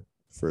this year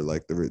for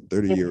like the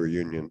 30-year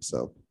reunion.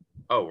 So.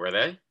 Oh, were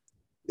they?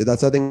 Yeah,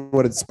 that's I think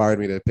what inspired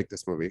me to pick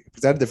this movie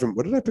because I had a different.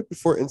 What did I pick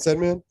before? Inside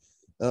Man.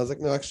 And I was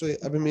like, no, actually,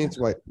 I've been meaning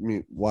to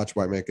watch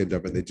White Man Can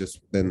Jump, and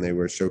they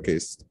were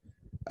showcased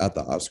at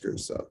the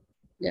Oscars. So.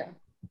 Yeah.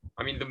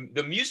 I mean,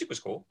 the music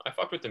was cool. I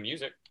fucked with the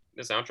music.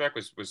 The soundtrack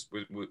was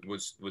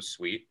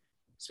sweet.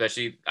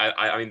 Especially,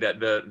 I mean,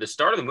 the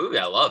start of the movie,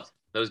 I loved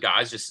those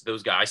guys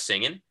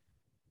singing.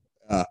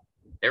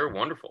 They were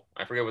wonderful.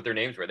 I forget what their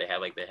names were. They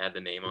had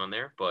the name on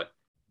there, but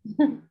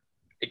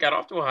it got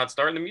off to a hot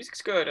start, and the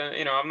music's good.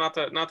 I'm not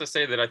to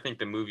say that I think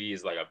the movie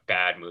is like a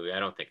bad movie. I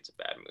don't think it's a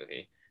bad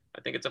movie.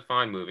 I think it's a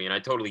fine movie, and I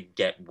totally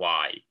get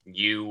why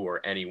you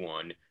or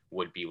anyone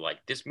would be like,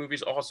 this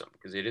movie's awesome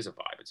because it is a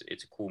vibe.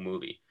 It's a cool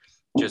movie.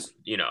 Just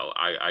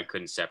I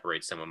couldn't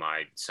separate some of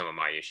my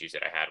issues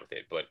that I had with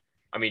it, but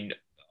I mean,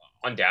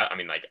 undoubtedly, I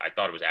mean, like I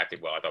thought it was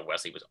acted well. I thought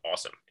Wesley was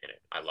awesome in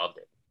it. I loved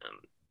it.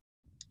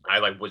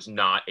 I was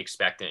not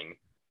expecting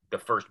the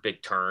first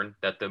big turn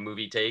that the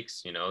movie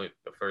takes. The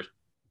first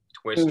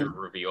twist or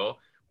reveal,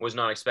 was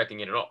not expecting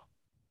it at all.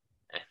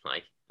 And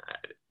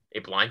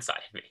it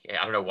blindsided me.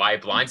 I don't know why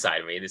it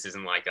blindsided me. This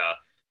isn't like a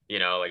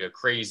like a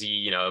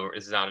crazy,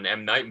 this is not an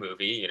M. Night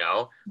movie,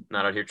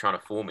 not out here trying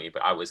to fool me,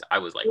 but I was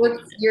like, well,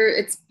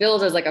 it's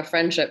billed as like a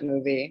friendship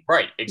movie.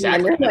 Right,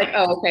 exactly. And you're like,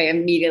 oh, okay,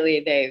 immediately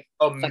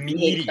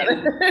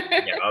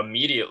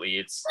immediately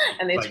it's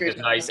and they like this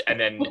nice, and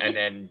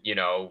then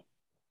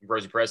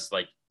Rosie Perez is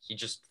like, he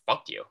just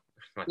fucked you.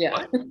 I'm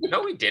like, what?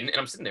 No, he didn't. And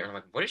I'm sitting there, I'm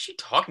like, what is she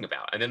talking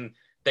about? And then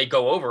they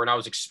go over, and I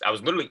was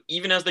literally,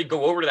 even as they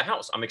go over to the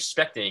house, I'm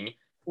expecting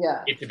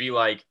it to be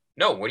like,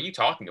 no, what are you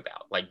talking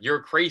about? Like,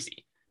 you're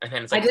crazy. And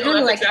then it's like, no,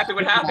 that's exactly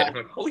what happened. I'm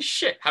like, holy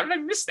shit, how did I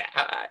miss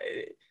that?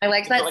 I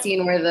liked that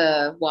scene where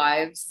the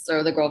wives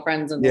or the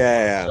girlfriends and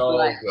so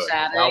like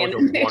chatting,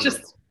 and they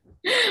just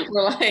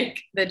were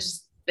like,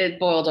 it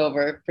boiled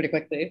over pretty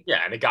quickly. Yeah,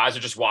 and the guys are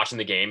just watching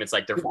the game. It's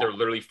like they're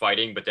literally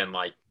fighting, but then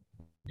like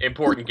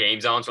important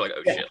games on, so like,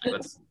 oh shit,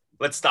 like,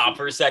 let's stop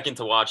for a second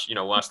to watch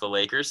the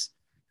Lakers.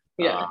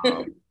 Yeah.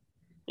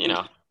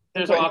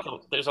 There's a lot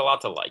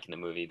to like in the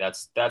movie.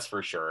 That's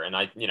for sure. And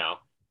I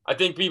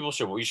think you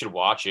should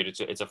watch it.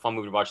 It's a fun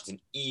movie to watch. It's an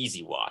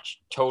easy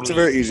watch. Totally. It's a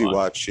very easy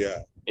watch. Yeah.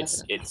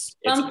 It's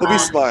you'll be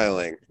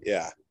smiling.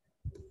 Yeah.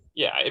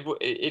 Yeah,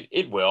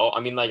 it will. I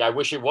mean, like, I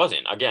wish it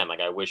wasn't. Again,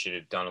 like, I wish it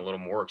had done a little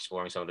more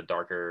exploring some of the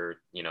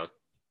darker,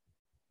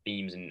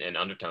 themes and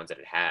undertones that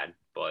it had.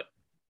 But,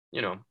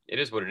 it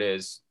is what it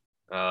is.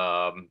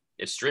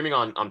 It's streaming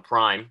on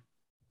Prime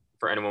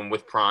for anyone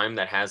with Prime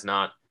that has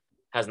not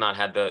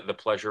had the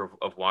pleasure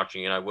of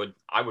watching it. I would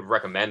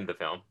recommend the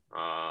film.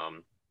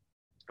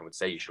 I would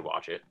say you should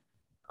watch it,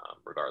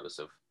 regardless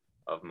of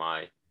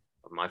my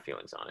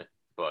feelings on it.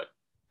 But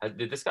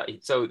did this guy?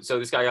 So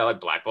this guy got like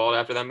blackballed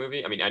after that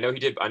movie. I mean, I know he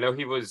did. I know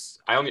he was.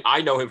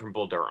 I know him from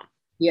Bull Durham.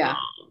 Yeah.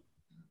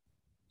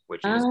 Which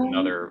is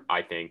another,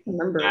 I think,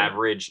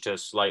 average to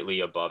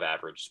slightly above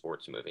average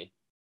sports movie.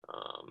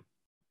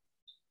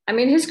 I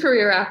mean, his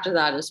career after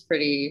that is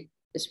pretty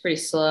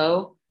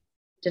slow.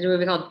 Did a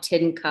movie called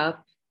Tin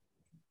Cup,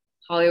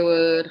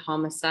 Hollywood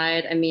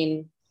Homicide. I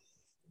mean,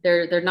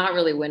 they're not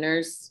really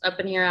winners up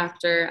in here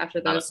after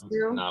those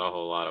two. Not a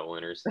whole lot of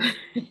winners.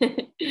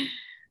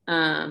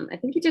 I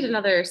think he did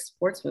another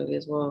sports movie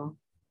as well.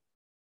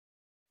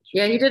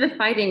 Yeah, he did a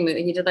fighting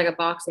movie. He did like a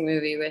boxing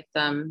movie with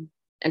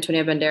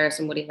Antonio Banderas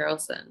and Woody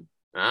Harrelson.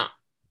 Oh.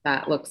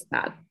 That looks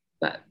bad,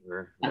 but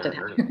that did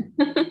happen.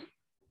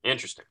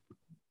 Interesting.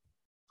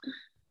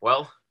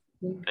 Well,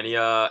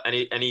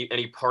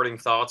 any parting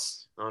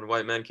thoughts on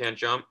White Men Can't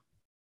Jump?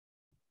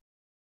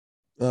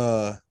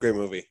 Great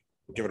movie.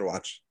 Give it a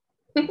watch.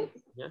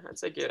 Yeah, I'd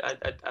say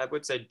I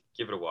would say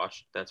give it a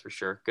watch. That's for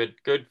sure.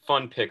 Good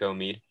fun pick,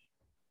 Omeed.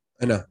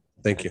 I know.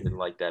 Thank you. I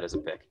like that as a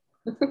pick.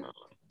 Do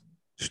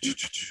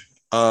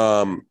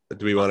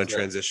we want to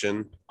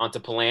transition onto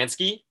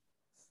Polanski?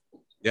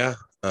 Yeah.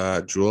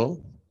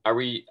 Jewelle. Are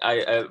we?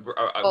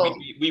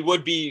 We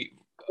would be.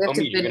 We have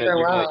to Omeed, bid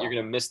farewell. you're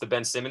gonna miss the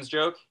Ben Simmons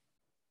joke.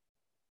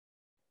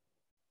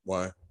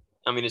 Why?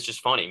 I mean, it's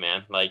just funny,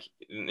 man. Like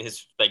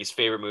his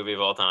favorite movie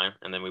of all time,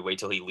 and then we wait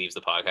till he leaves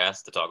the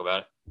podcast to talk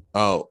about it.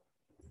 Oh,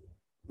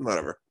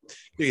 whatever.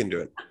 You can do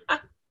it.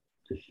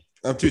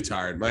 I'm too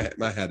tired. My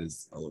head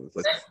is all over the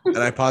place, and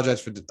I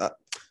apologize for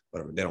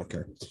whatever. They don't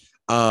care.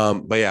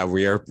 But yeah,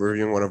 we are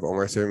reviewing one of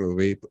Omar's favorite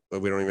movie, but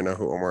we don't even know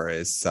who Omar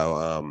is.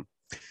 So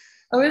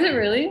Oh, is it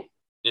really?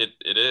 It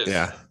is.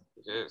 Yeah.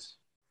 It is.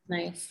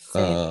 Nice.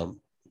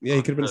 Yeah,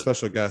 he could have been a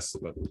special guest,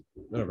 but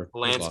whatever.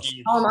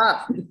 Polanski. Call him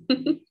up.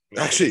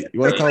 Actually, you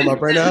want to call him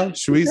up right now?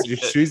 Should we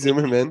zoom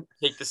him in?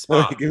 Take the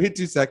spot. Wait, give me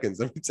 2 seconds.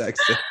 Let me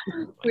text him.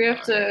 We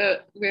have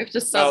to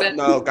sub it.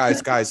 No,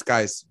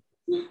 guys.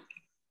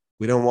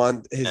 We don't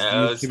want his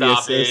views to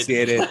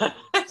be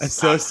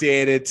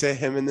associated to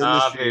him in the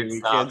industry.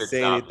 We can't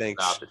say anything.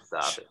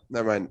 Stop it.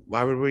 Never mind.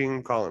 Why would we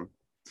even call him?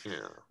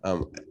 Yeah.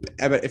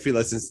 But if he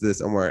listens to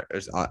this, Omar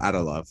is out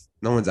of love.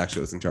 No one's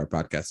actually listening to our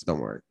podcast, so don't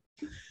worry.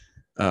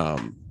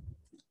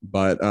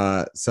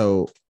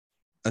 So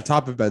on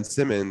top of Ben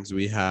Simmons,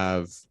 we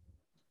have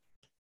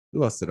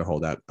who else did I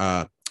hold out?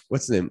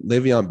 What's his name?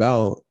 Le'Veon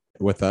Bell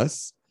with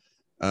us.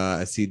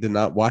 As he did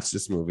not watch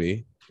this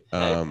movie.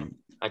 I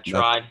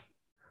tried.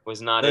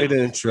 Was not. He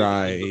didn't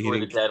try. Before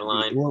the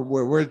deadline.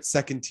 We're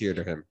second tier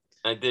to him.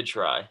 I did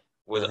try.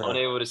 Was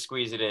unable to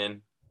squeeze it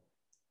in,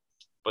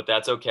 but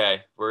that's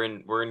okay. We're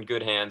in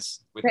good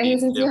hands. Hey,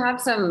 since you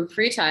have some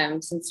free time,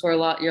 since you're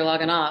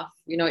logging off,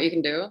 you know what you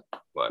can do?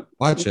 What?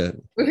 Watch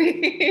it.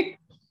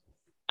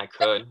 I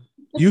could.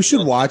 You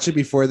should watch it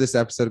before this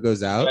episode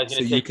goes out, so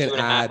you can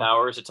 2.5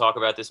 hours to talk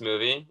about this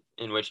movie.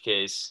 In which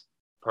case,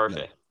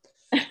 perfect.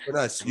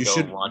 No.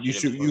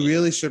 You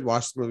really should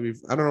watch the movie.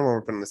 I don't know when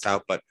we're putting this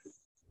out, but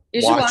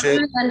you should watch it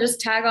and then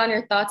just tag on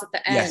your thoughts at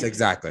the end. Yes,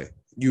 exactly.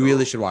 You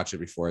really should watch it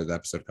before the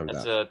episode comes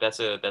out. That's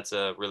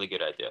a really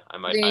good idea. I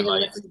might.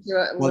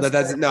 Well, that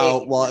doesn't.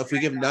 No. Well, if we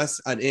give Nuss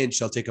an inch,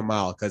 he'll take a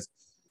mile because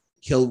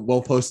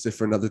we'll post it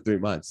for another 3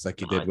 months, like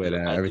he did with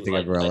Everything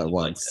Everywhere All at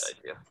Once.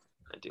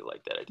 I do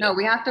like that idea. No,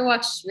 we have to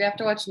watch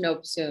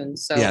Nope soon.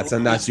 So yeah, so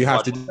Nuss, you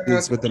have to do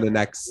this within the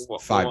next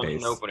 5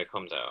 days. Nope when it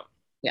comes out.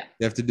 Yeah,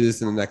 you have to do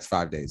this in the next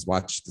 5 days.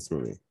 Watch this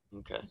movie.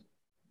 Okay.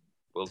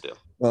 Will do.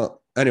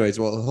 Well, anyways,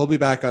 he'll be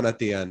back on at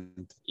the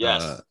end.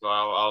 Yes, so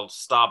I'll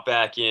stop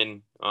back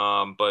in.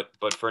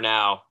 But for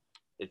now,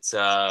 it's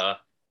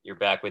you're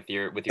back with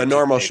your a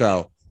normal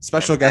show.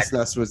 Special guest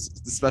Nuss was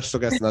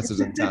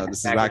in town.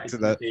 This is back to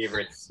the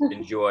favorites.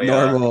 Enjoy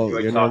your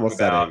normal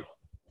setting.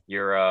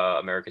 Your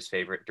America's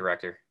favorite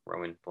director,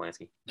 Roman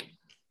Polanski.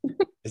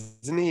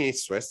 Isn't he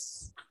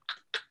Swiss?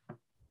 I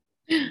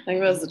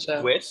think that was the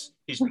joke. Swiss?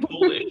 He's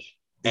Polish.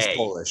 He's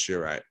Polish.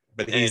 You're right,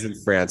 but he's in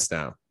France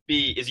now.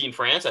 Is he in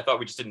France? I thought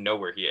we just didn't know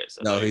where he is.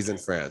 No, he's in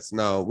France.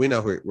 No, we know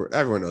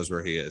everyone knows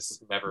where he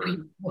is. Never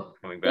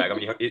coming back. I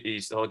mean,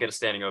 he'll get a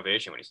standing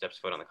ovation when he steps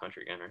foot on the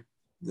country again, right?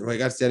 Well, he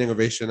got a standing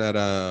ovation at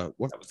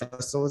what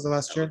festival was it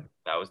last year?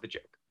 That was the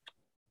joke.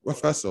 What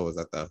festival was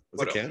that though?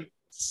 Was it Cannes?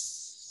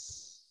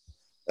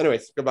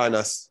 Anyways, goodbye,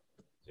 Nuss.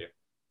 Yeah.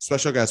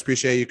 Special guest,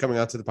 appreciate you coming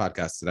out to the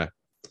podcast today.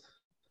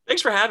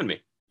 Thanks for having me.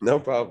 No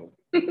problem.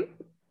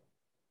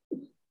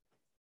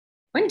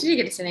 When did you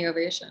get a standing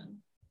ovation?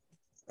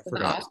 I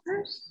forgot. The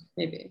Oscars?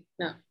 Maybe.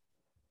 No.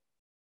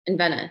 In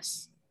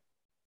Venice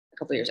a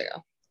couple years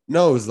ago.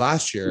 No, it was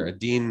last year.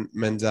 Adine,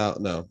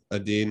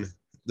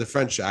 the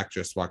French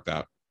actress walked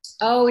out.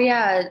 Oh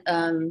yeah.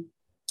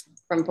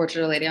 From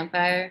Portrait of a Lady on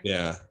Fire.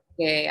 Yeah.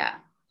 Yeah.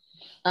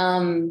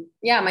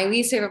 My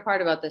least favorite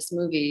part about this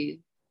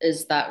movie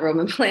is that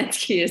Roman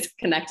Polanski is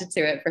connected to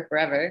it for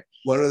forever.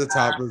 One of the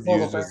top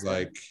reviews was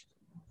like,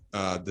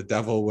 the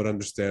devil would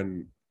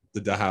understand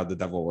how the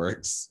devil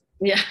works.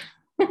 Yeah.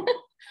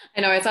 I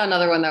know. I saw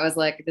another one that was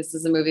like, this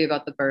is a movie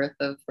about the birth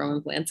of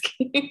Roman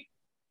Polanski.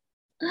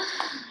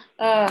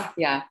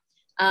 Yeah.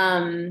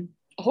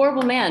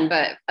 Horrible man,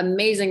 but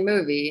amazing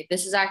movie.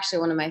 This is actually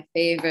one of my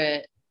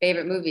favorite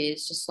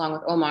movies, just along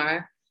with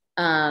Omar.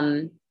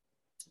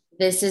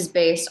 This is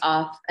based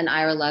off an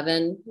Ira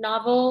Levin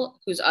novel,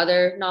 whose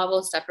other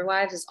novel, Stepford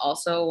Wives, is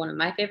also one of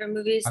my favorite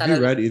movies. Have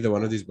you read either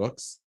one of these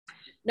books?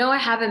 No, I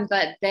haven't,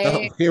 but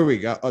here we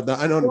go. Oh,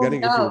 I know I'm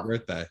getting it for your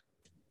birthday.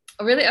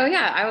 Oh, really? Oh,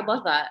 yeah. I would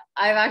love that.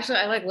 I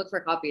like look for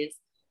copies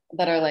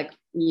that are like,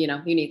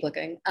 unique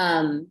looking.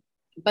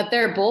 But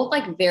they're both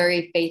like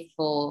very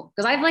faithful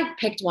because I've like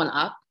picked one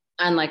up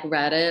and like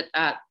read it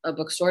at a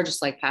bookstore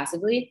just like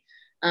passively.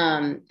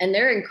 And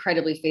they're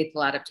incredibly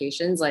faithful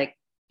adaptations. Like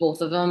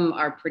both of them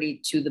are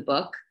pretty to the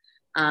book.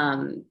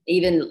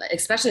 Even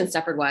especially in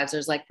Stepford Wives,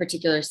 there's like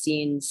particular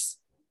scenes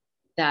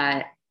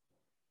that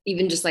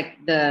even just like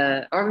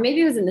or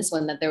maybe it was in this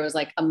one that there was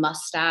like a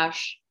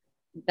mustache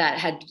that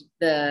had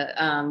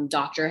the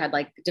doctor had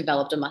like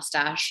developed a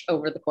mustache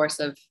over the course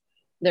of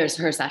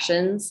her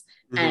sessions.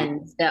 Mm-hmm.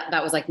 And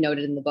that was like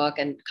noted in the book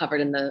and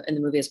covered in the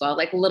movie as well.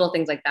 Like little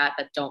things like that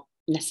don't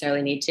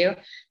necessarily need to,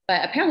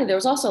 but apparently there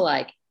was also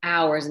like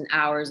hours and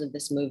hours of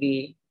this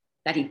movie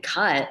that he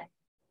cut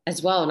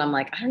as well. And I'm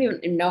like, I don't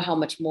even know how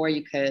much more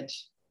you could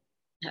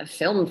have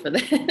filmed for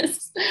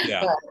this.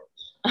 Yeah.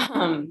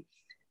 But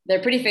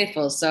they're pretty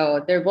faithful.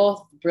 So they're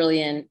both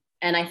brilliant.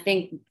 And I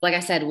think, like I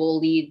said, will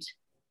lead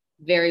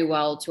very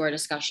well to our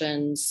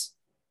discussion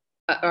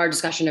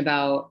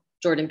about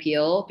Jordan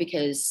Peele,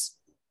 because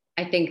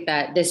I think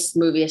that this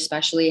movie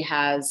especially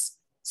has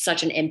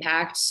such an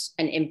impact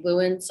and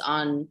influence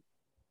on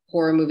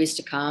horror movies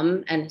to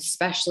come. And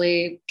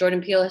especially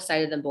Jordan Peele has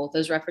cited them both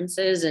as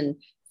references, and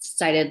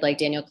cited like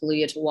Daniel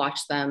Kaluuya to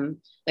watch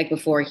them like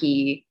before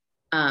he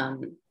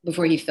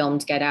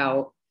filmed Get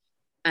Out.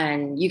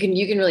 And you can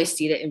really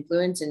see the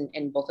influence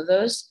in both of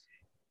those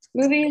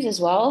movies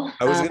as well.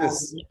 I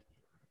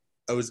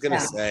was gonna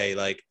say,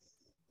 like,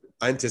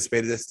 I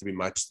anticipated this to be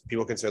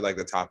people consider like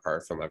the top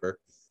horror film ever.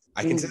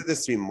 I consider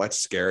this to be much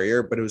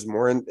scarier, but it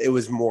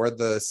was more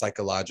the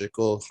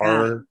psychological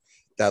horror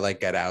that like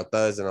Get Out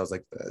does. And I was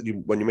like,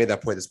 when you made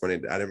that point this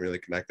morning, I didn't really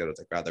connect it. I was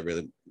like, wow, that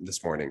really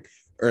this morning,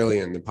 early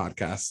in the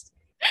podcast,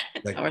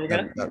 like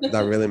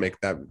that really makes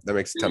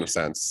a ton of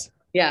sense.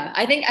 Yeah,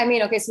 I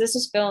mean, okay, so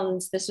this came out in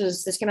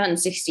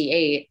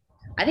 1968.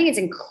 I think it's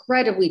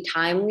incredibly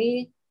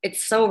timely.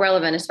 It's so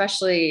relevant,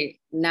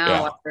 especially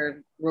now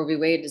after Roe v.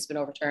 Wade has been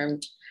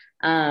overturned.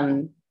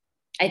 I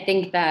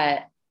think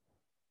that,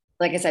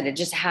 like I said, it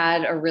just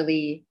had a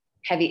really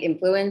heavy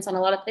influence on a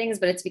lot of things,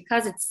 but it's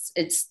because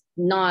it's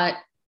not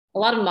a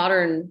lot of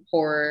modern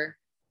horror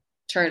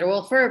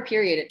for a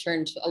period, it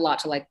turned a lot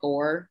to like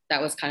gore.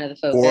 That was kind of the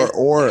focus.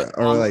 Or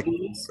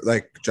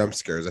like jump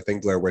scares. I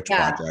think Blair Witch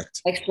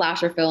Project. Like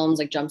slasher films,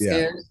 like jump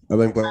scares. I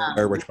think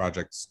Blair Witch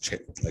Project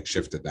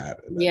shifted that.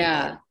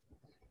 Yeah.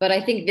 But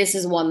I think this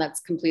is one that's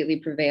completely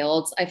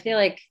prevailed. I feel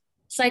like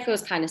Psycho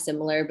is kind of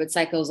similar, but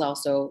Psycho's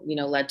also,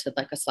 led to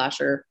like a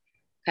slasher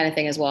kind of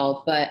thing as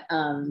well. But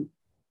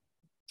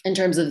in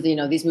terms of,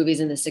 these movies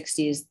in the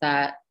 60s,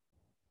 that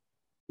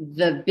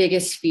the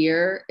biggest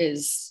fear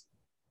is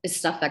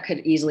stuff that could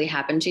easily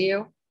happen to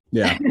you.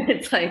 Yeah.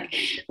 It's like,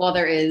 while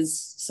there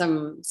is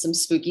some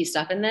spooky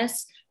stuff in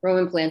this,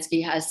 Roman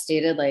Polanski has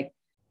stated like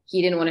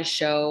he didn't want to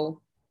show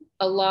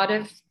a lot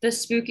of the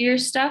spookier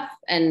stuff.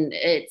 And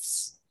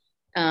it's,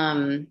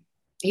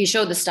 he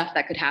showed the stuff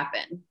that could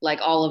happen,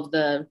 like all of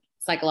the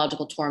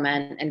psychological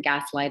torment and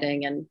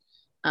gaslighting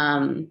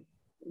and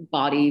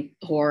body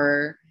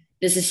horror.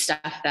 This is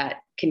stuff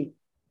that can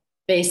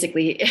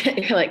basically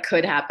like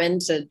could happen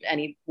to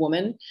any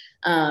woman.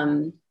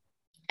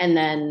 And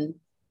then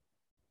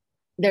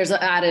there's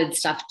added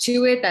stuff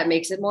to it that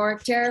makes it more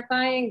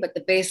terrifying, but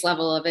the base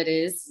level of it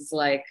is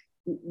like,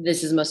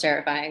 this is most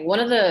terrifying.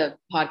 One of the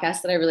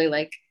podcasts that I really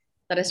like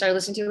that I started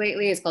listening to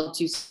lately is called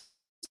Too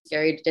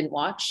Scary Didn't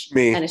Watch.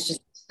 Me. And it's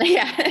just,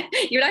 yeah,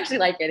 you would actually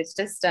like it. It's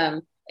just,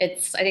 I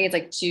think it's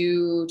like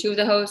two of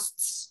the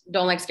hosts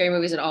don't like scary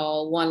movies at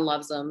all. One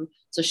loves them.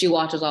 So she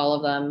watches all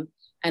of them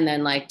and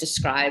then like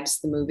describes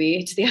the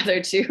movie to the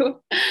other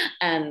two.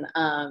 And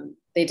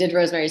they did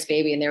Rosemary's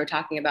Baby, and they were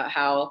talking about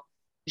how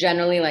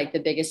generally like the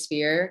biggest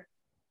fear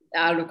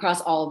out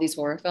across all of these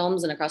horror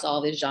films and across all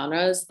of these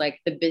genres,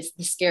 like the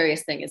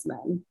scariest thing is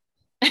men.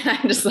 And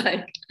I'm just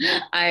like,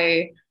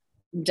 I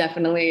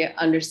definitely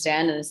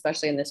understand. And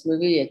especially in this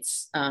movie,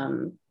 it's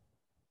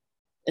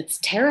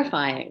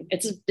terrifying.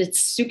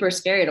 It's super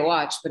scary to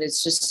watch, but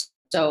it's just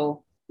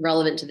so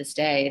relevant to this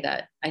day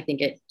that I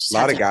think it just a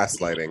lot of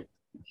gaslighting.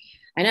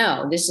 I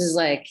know. This is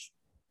like,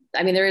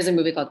 I mean, there is a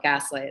movie called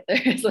Gaslight.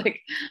 There's like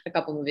a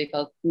couple movies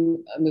about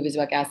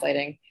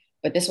gaslighting,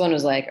 but this one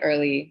was like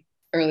early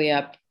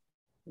up,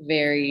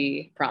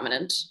 very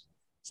prominent.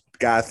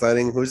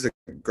 Gaslighting. Who's the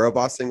girl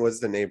bossing? Was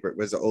the neighbor?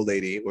 Was the old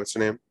lady? What's her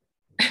name?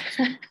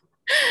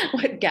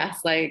 What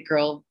gaslight?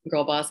 Girl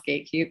boss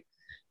gatekeep.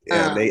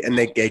 Yeah, and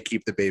they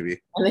gatekeep the baby.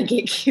 And they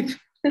gatekeep.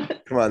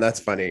 Come on, that's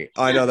funny.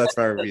 Oh, I know that's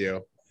my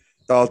review.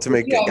 The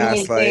ultimate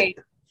gaslight.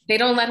 They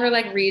don't let her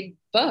like read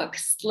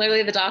books.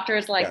 Literally, the doctor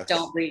is like, yes.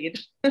 Don't read.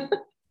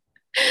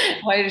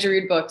 Why did you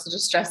read books? It'll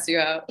just stress you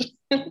out.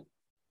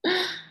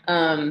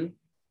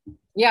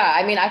 Yeah,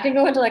 I mean, I can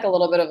go into like a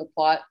little bit of a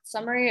plot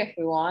summary if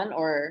we want,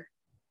 or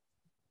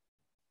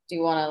do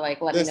you want to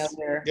like let me know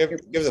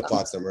give the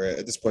plot summary?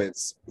 At this point,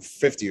 it's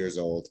 50 years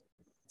old.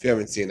 If you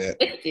haven't seen it,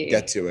 50.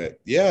 Get to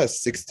it. Yeah,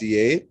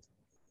 68.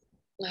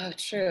 Oh,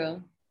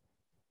 true.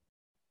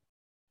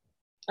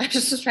 I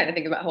just was trying to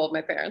think about how old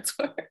my parents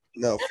were.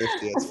 No,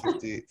 50.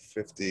 It's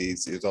 50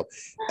 years old.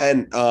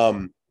 And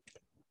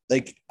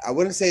like I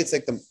wouldn't say it's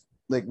like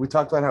we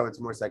talked about how it's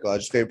more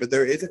psychologically, but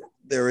there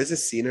is a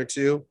scene or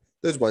two.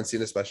 There's one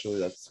scene especially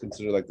that's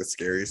considered like the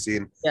scariest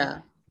scene. Yeah.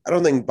 I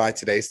don't think by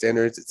today's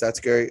standards it's that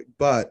scary,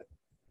 but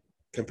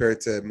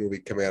compared to a movie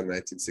coming out in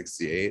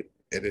 1968,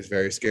 it is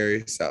very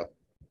scary. So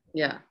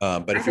yeah.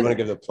 But if you want to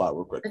give the plot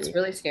real quick, it's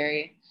really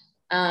scary.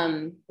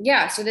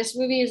 Yeah. So this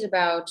movie is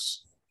about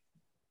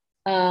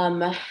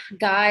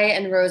Guy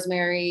and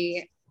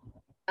Rosemary.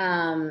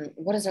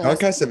 What is it? John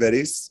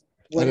Cassavetes.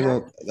 I don't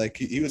know. Like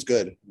he was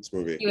good in this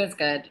movie. He was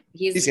good.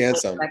 He's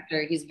handsome.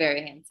 Director. He's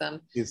very handsome.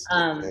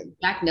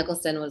 Jack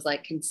Nicholson was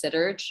like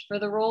considered for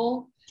the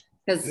role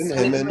because he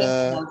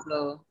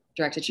also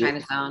directed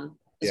Chinatown.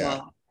 as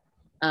well.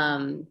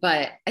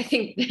 But I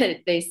think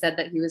that they said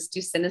that he was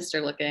too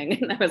sinister looking,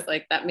 and I was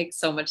like, that makes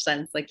so much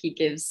sense. Like he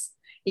gives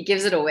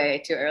it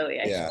away too early,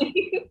 I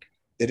think.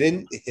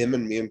 Didn't him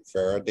and Mia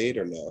Farrow date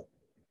or no?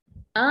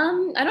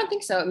 I don't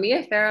think so.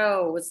 Mia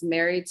Farrow was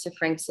married to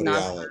Frank Woody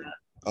Sinatra. Allen.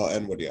 Oh,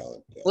 and Woody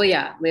Allen. Yeah. Well,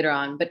 yeah, later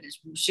on, but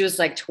she was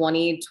like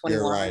 20,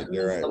 21.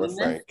 You're right. With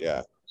Frank,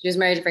 yeah. She was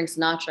married to Frank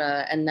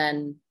Sinatra, and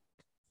then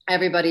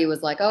everybody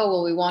was like, oh,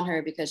 well, we want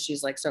her because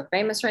she's like so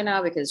famous right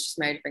now because she's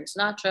married to Frank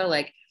Sinatra.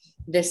 Like,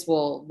 this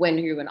will win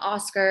you an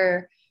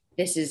Oscar.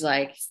 This is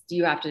like,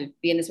 you have to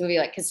be in this movie.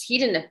 Like, because he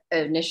didn't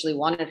initially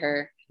wanted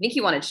her. I think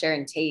he wanted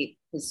Sharon Tate,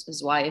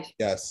 his wife.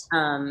 Yes.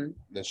 Then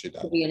she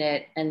died. To be in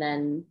it. And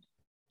then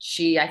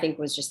she, I think,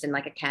 was just in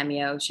like a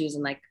cameo. She was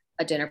in like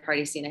a dinner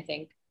party scene, I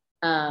think.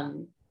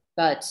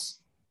 But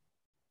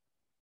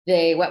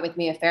they went with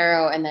Mia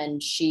Farrow, and then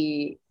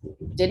she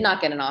did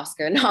not get an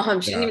Oscar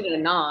nom. She didn't even get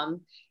a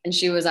nom. And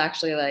she was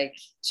actually like,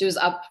 she was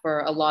up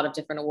for a lot of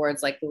different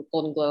awards, like the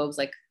Golden Globes,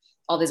 like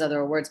all these other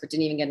awards, but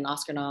didn't even get an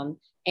Oscar nom.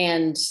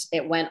 And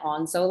it went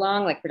on so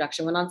long, like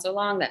production went on so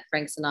long, that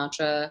Frank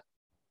Sinatra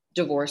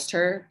divorced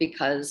her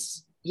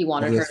because he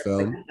wanted her to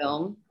quit the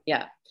film.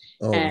 Yeah.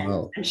 Oh,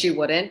 wow. And she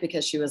wouldn't,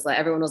 because she was like,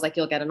 everyone was like,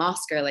 you'll get an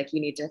Oscar, like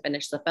you need to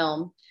finish the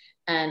film.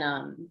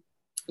 And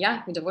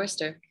yeah, he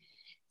divorced her.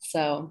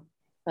 So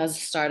that was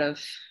the start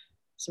of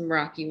some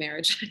rocky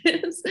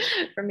marriages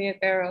for Mia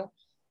Farrow.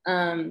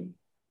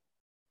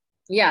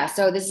 Yeah,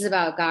 so this is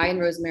about Guy and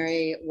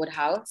Rosemary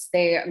Woodhouse.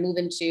 They move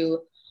into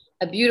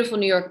a beautiful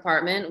New York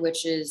apartment,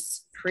 which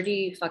is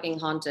pretty fucking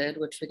haunted,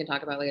 which we can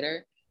talk about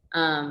later.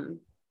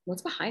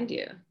 What's behind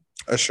you?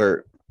 A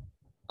shirt.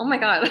 Oh my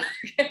God.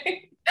 What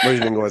do you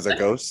think it was, a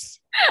ghost?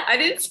 I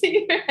didn't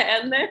see your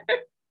hand there.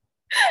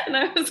 And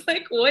I was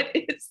like, what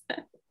is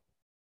that?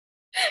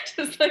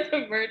 Just like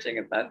emerging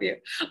above you.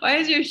 Why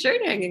is your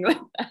shirt hanging like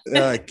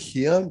that?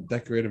 Keon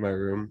decorated my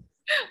room.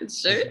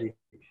 Shirt?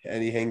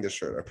 And he hanged the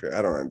shirt up here.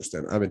 I don't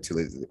understand. I've been too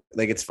lazy.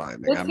 Like, it's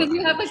fine. Well, because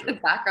you have like the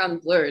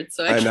background blurred,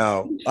 so I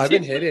know. I've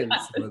been hidden.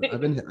 I'm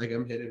hidden right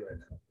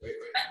now. Wait.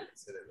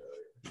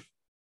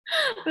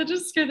 That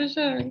just scared the shit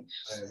out of me.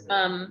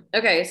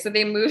 Okay, so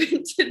they move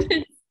into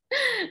this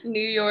New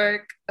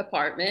York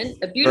apartment.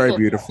 A beautiful. Very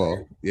beautiful.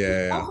 Apartment.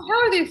 Yeah. How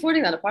are they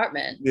affording that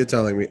apartment? You're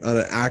telling me on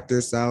an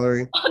actor's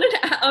salary?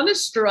 On a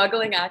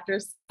struggling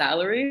actor's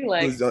salary,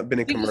 like who's been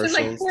in commercials,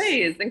 like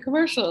plays and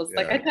commercials.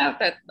 Yeah. Like I doubt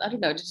that. I don't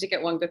know. Did you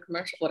get one good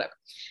commercial? Whatever.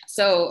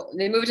 So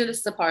they moved to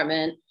this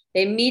apartment.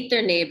 They meet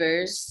their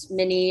neighbors,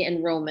 Minnie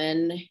and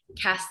Roman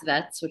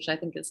Cassavetes, which I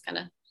think is kind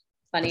of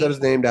funny. I thought it was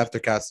named after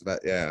Cassavet.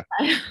 Yeah.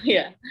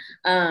 Yeah.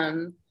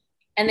 And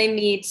they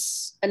meet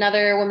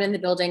another woman in the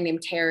building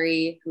named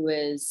Terry, who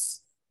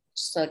is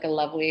just like a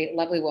lovely,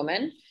 lovely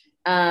woman.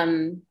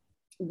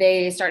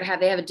 They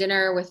have a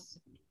dinner with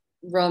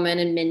Roman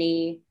and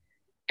Minnie,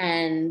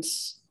 and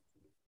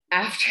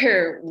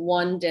after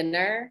one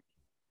dinner,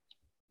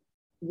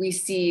 we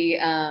see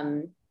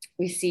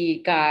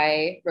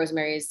Guy,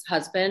 Rosemary's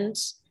husband,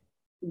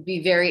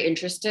 be very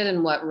interested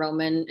in what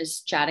Roman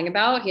is chatting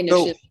about. He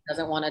initially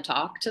doesn't want to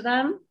talk to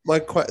them. My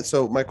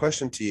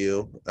question to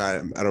you,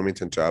 I don't mean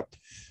to interrupt,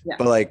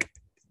 but like,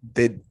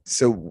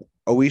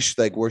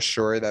 we're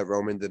sure that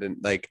Roman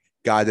didn't, like,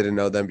 Guy didn't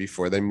know them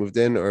before they moved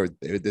in, or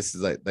this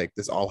is like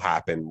this all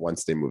happened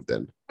once they moved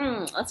in?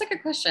 That's a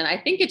good question. I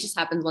think it just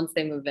happens once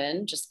they move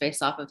in, just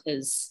based off of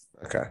his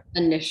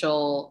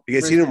initial.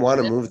 Because he didn't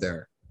want to move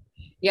there.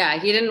 Yeah,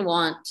 he didn't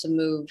want to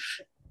move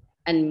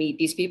and meet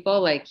these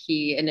people. Like,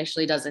 he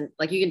initially doesn't,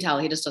 like, you can tell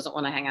he just doesn't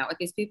want to hang out with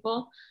these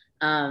people.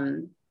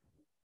 And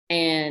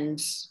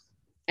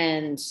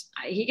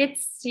he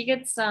gets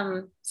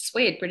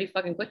swayed pretty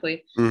fucking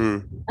quickly.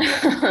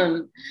 Mm-hmm.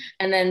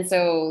 And then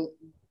so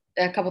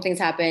a couple things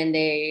happen.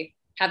 They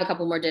have a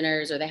couple more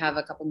dinners, or they have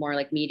a couple more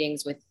like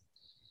meetings with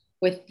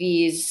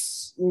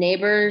these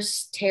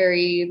neighbors.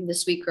 Terry, the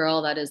sweet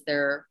girl that is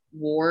their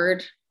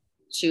ward,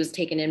 she was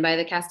taken in by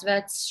the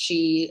Cassavetes.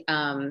 She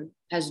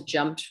has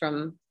jumped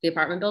from the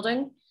apartment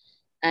building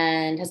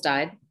and has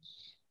died.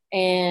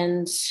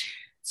 And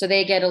so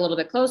they get a little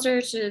bit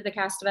closer to the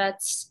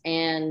Cassavetes,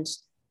 and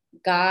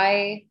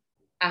Guy,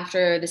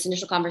 after this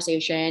initial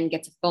conversation,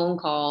 gets a phone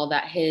call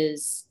that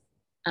his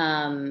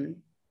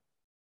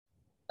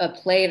a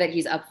play that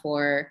he's up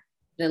for,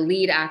 the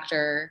lead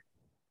actor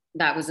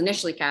that was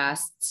initially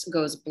cast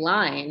goes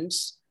blind,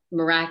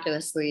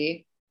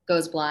 miraculously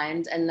goes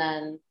blind, and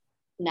then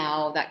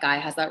now that Guy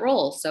has that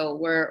role. So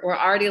we're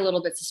already a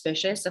little bit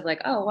suspicious of like,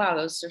 oh wow,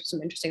 those are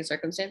some interesting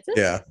circumstances.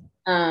 Yeah.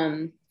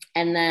 And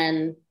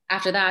then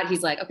after that,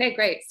 he's like, okay,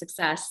 great,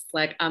 success.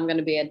 Like, I'm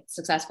gonna be a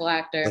successful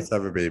actor. Let's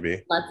have a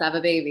baby.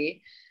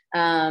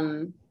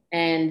 And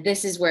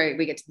this is where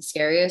we get to the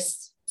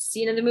scariest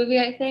scene of the movie,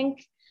 I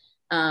think.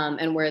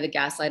 And where the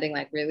gaslighting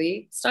like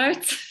really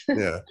starts.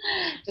 Yeah.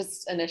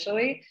 Just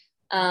initially.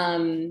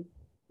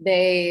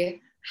 They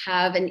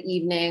have an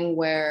evening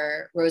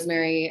where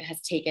Rosemary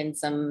has taken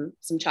some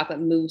chocolate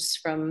mousse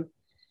from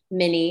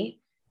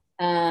Minnie.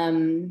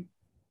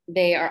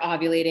 They are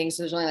ovulating,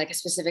 so there's only like a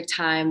specific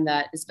time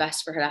that is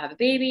best for her to have a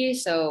baby.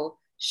 So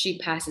she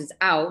passes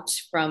out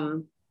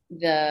from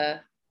the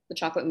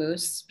chocolate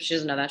mousse. She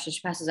doesn't know that. So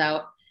she passes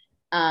out,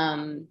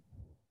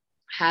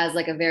 has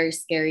like a very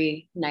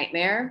scary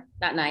nightmare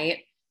that night,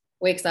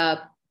 wakes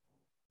up.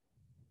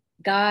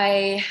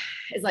 Guy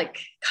is like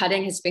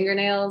cutting his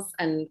fingernails,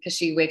 and because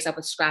she wakes up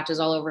with scratches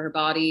all over her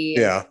body.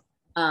 Yeah.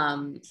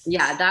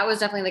 Yeah, that was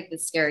definitely like the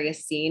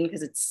scariest scene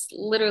because it's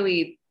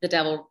literally the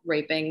devil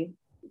raping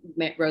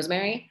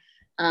Rosemary.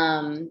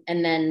 And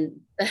then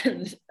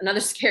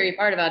another scary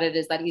part about it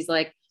is that he's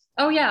like,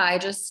 oh yeah, I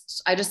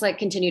just like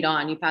continued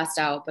on. You passed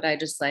out, but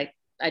It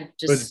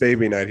was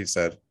baby night, he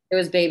said. It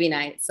was baby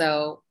night.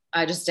 So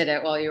I just did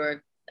it while you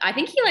were, I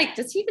think he like,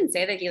 does he even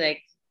say that he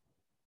like,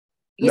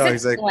 no,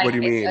 he's like, what do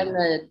you mean? In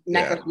the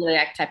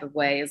necrophiliac type of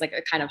way, is like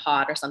a kind of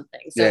hot or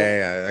something. So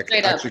yeah. I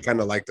actually kind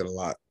of liked it a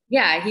lot.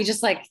 Yeah, he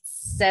just like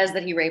says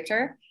that he raped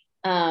her.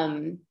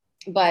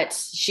 But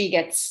she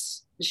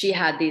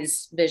had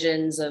these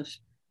visions of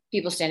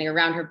people standing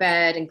around her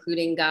bed,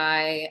 including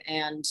Guy,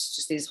 and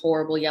just these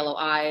horrible yellow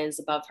eyes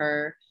above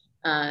her.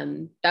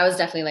 That was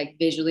definitely like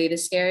visually the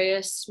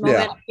scariest moment.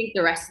 Yeah. I think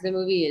the rest of the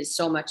movie is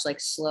so much like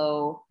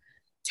slow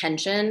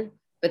tension,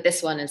 but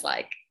this one's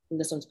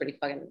pretty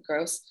fucking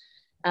gross.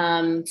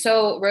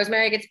 So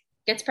Rosemary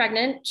gets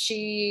pregnant.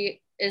 She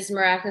is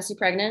miraculously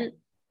pregnant.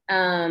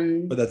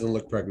 But doesn't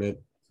look pregnant.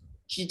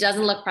 She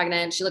doesn't look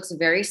pregnant. She looks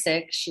very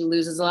sick. She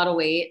loses a lot of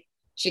weight.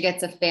 She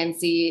gets a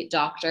fancy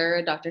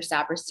doctor, Dr.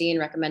 Saperstein,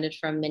 recommended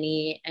from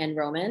Minnie and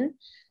Roman.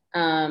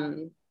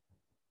 And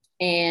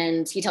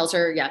he tells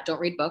her, yeah, don't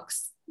read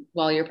books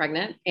while you're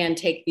pregnant and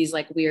take these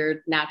like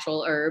weird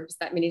natural herbs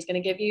that Minnie's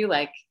going to give you.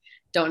 Like,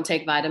 don't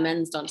take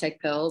vitamins, don't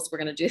take pills. We're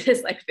going to do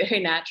this like very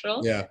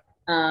natural. Yeah.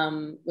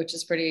 Which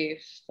is pretty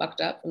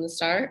fucked up from the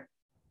start.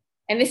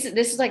 And this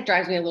is like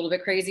drives me a little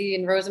bit crazy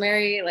in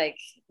Rosemary. Like,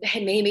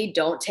 hey, maybe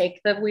don't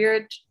take the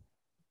weird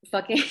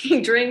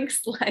fucking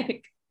drinks.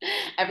 Like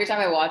every time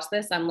I watch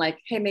this, I'm like,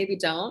 hey, maybe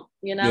don't,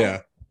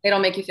 Yeah. They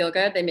don't make you feel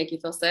good. They make you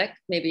feel sick.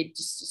 Maybe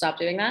just stop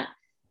doing that.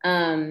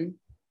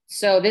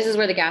 So this is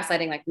where the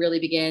gaslighting like really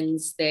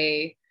begins.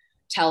 They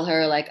tell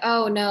her like,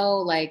 oh no,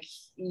 like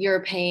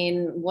your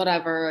pain,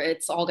 whatever,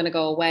 it's all going to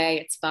go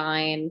away. It's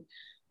fine.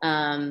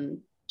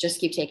 Just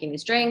keep taking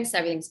these drinks.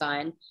 Everything's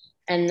fine.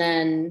 And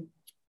then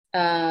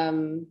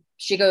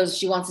she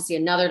wants to see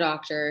another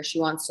doctor. She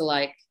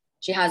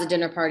has a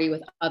dinner party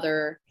with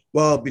other.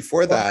 Well,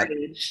 before that.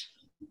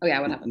 Oh yeah,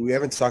 what happened? We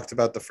haven't talked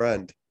about the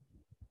friend.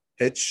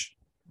 Hitch.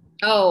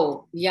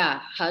 Oh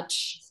yeah,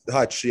 Hutch,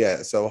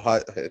 yeah. So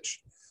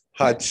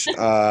Hutch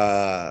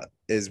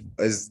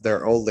is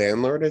their old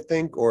landlord, I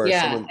think, or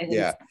someone.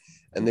 Yeah.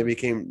 And they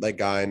became like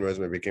Guy and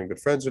Rosemary became good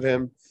friends with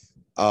him.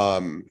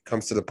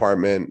 Comes to the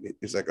apartment.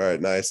 He's like, all right,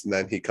 nice. And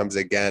then he comes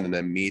again and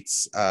then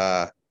meets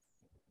the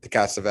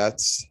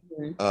Cassavetes.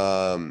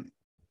 Mm-hmm.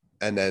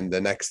 And then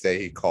the next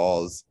day he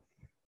calls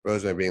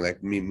Rosemary being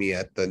like, meet me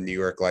at the New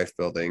York Life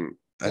building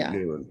at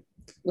noon.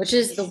 Which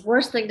is the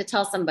worst thing to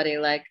tell somebody,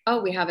 like,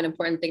 oh, we have an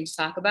important thing to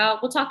talk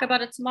about. We'll talk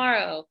about it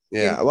tomorrow.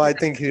 Yeah. Well, I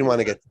think he didn't want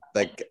to get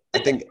like, I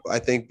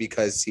think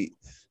because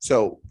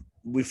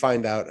we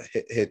find out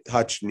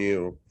Hutch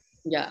knew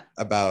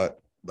about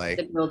like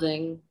the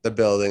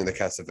building, the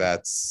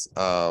Cassavetes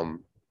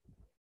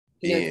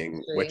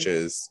being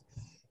witches.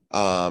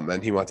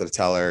 And he wanted to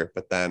tell her,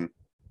 but then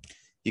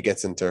he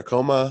gets into a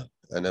coma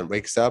and then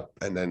wakes up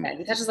and then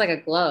he touches like a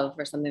glove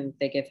or something that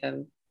they give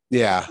him.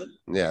 Yeah.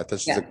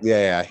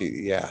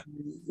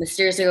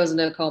 Mysteriously goes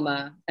into a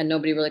coma and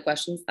nobody really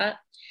questions that.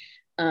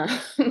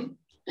 The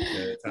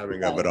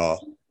timing of it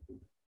all.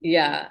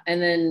 Yeah.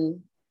 And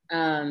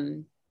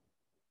then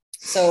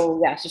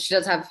so she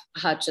does have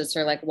Hutch as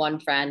her like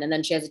one friend, and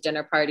then she has a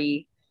dinner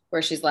party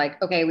where she's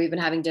like, okay, we've been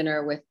having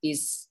dinner with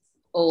this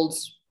old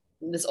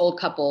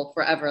couple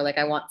forever. Like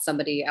I want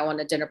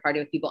a dinner party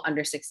with people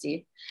under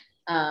 60.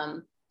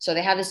 So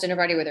they have this dinner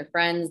party with her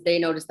friends. They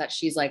notice that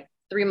she's like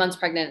 3 months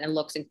pregnant and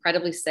looks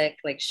incredibly sick.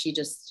 Like she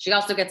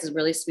also gets this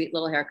really sweet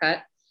little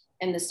haircut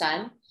in this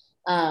time.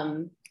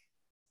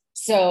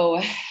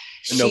 So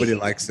nobody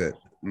likes it.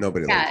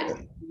 Nobody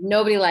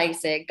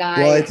likes it. Guy.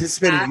 Well, I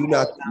anticipated you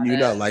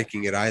not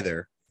liking it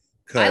either.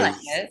 I like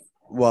it.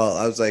 Well,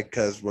 I was like,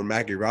 because when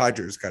Maggie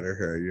Rogers cut her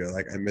hair, you're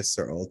like, I miss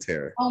her old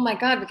hair. Oh my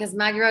God, because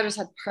Maggie Rogers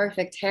had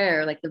perfect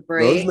hair, like the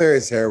braids.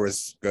 Rosemary's hair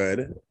was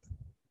good.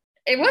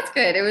 It was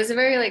good. It was a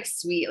very like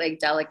sweet, like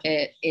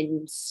delicate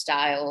in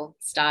style.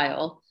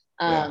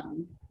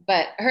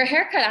 But her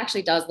haircut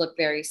actually does look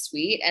very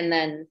sweet. And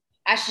then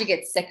as she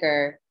gets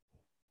sicker,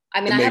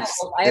 I mean, I have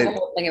a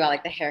whole thing about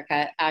like the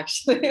haircut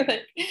actually.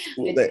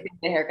 Like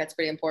the haircut's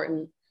pretty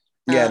important.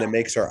 Yeah, and it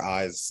makes her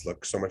eyes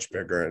look so much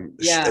bigger, and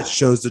it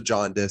shows the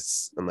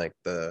jaundice and like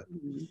the.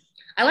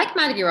 I like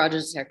Maggie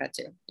Rogers' haircut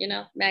too.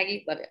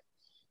 Maggie, love it.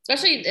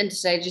 Especially in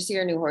today. Did you see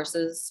her new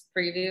Horses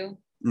preview?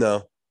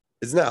 No,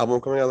 isn't that album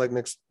coming out like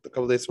a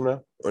couple days from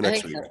now or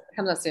next week? So. It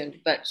comes out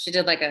soon, but she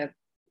did like a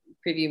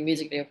preview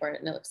music video for it,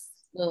 and it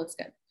looks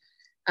good.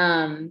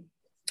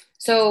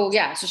 So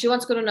she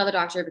wants to go to another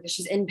doctor because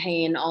she's in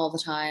pain all the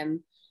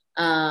time.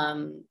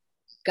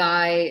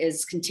 Guy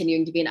is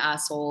continuing to be an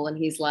asshole, and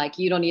he's like,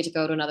 you don't need to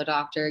go to another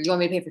doctor. You want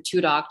me to pay for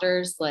 2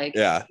 doctors? Like,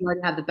 Yeah. you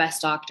already have the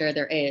best doctor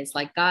there is.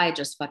 Like, Guy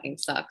just fucking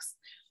sucks.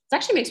 It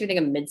actually makes me think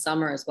of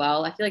Midsummer as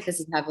well. I feel like this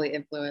is heavily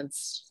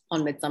influenced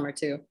on Midsummer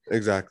too.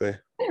 Exactly.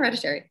 And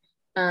Hereditary.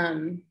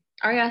 Ari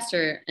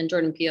Aster and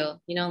Jordan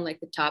Peele, you know, like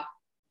the top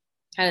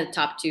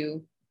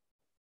 2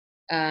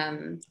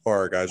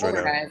 Horror guys right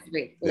now.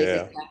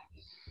 Yeah.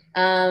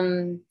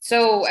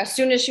 So as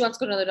soon as she wants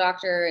to go to the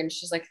doctor and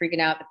she's like freaking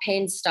out, the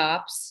pain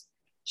stops.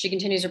 She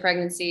continues her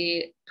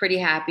pregnancy, pretty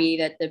happy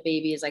that the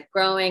baby is like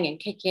growing and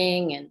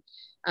kicking,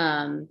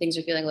 and things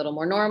are feeling a little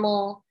more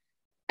normal.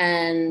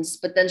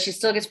 But then she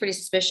still gets pretty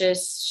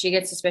suspicious. She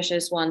gets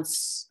suspicious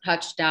once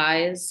Hutch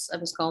dies of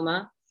his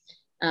coma.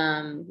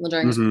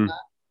 During his coma.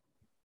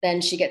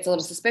 Then she gets a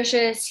little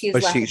suspicious.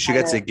 But she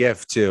gets a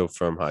gift too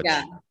from Hutch.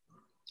 Yeah.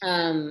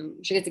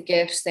 She gets a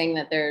gift saying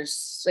that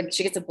there's like,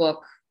 she gets a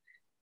book,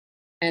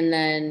 and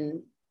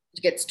then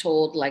gets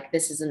told like,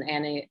 this is an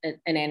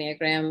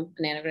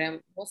anagram.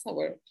 What's that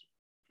word?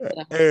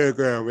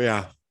 Anagram,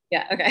 yeah.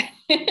 Yeah. Okay.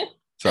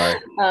 Sorry.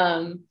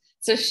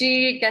 So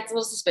she gets a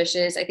little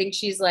suspicious. I think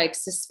she's like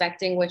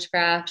suspecting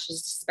witchcraft.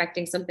 She's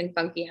suspecting something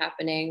funky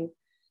happening.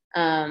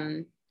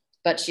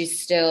 But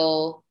she's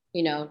still,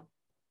 you know,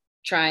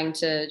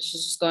 she's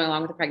just going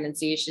along with the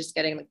pregnancy. She's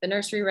getting like the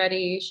nursery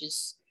ready.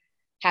 She's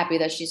happy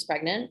that she's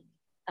pregnant.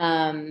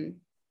 And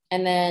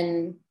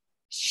then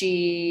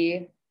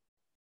she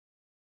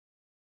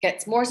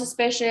gets more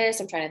suspicious.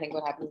 I'm trying to think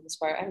what happens in this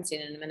part. I haven't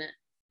seen it in a minute.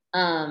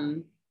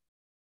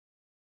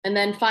 And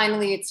then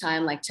finally it's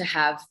time like to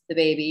have the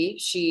baby.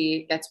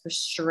 She gets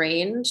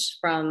restrained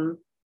from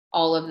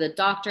all of the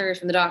doctors,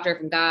 from the doctor,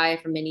 from Guy,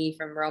 from Minnie,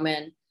 from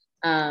Roman.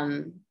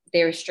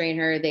 They restrain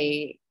her.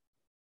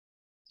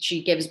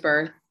 She gives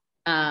birth,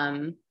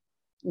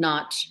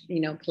 not, you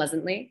know,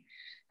 pleasantly.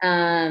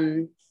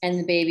 And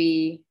the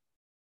baby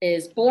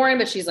is born,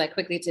 but she's like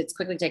it's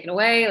quickly taken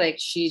away. Like,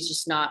 she's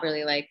just not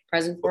really like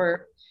present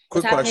for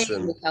Quick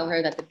question. They tell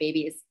her that the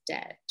baby is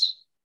dead.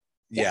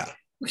 Yeah.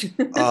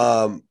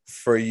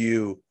 For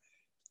you,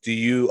 do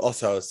you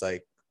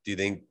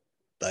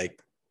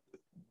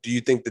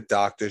think the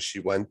doctor she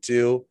went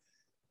to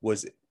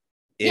was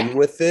in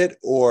with it,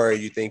 or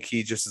you think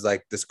he just is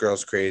like, this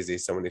girl's crazy,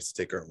 someone needs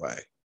to take her away?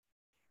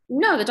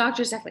 No, the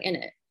doctor's definitely in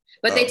it.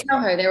 But they tell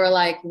her, they were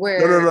like,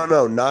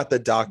 No, not the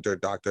doctor,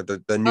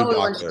 the new doctor.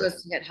 When she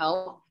goes to get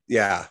help?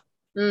 Yeah.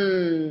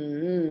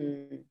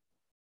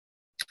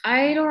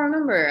 I don't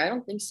remember. I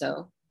don't think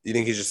so. You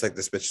think he's just like,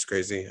 this bitch is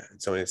crazy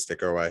and someone needs to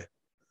take her away?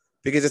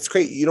 Because it's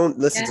crazy. You don't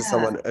listen to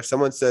someone. If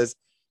someone says,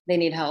 they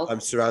need help,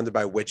 I'm surrounded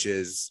by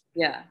witches.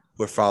 Yeah.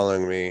 Who are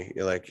following me.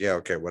 You're like, yeah,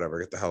 okay,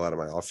 whatever. Get the hell out of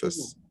my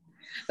office.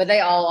 But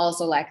they all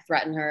also like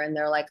threaten her, and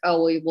they're like,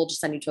 oh, we'll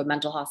just send you to a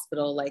mental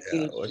hospital. Like,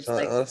 yeah,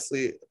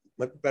 honestly,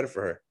 might be better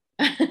for her.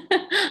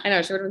 I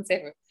know, she would have been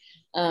safer.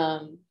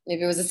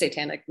 Maybe it was a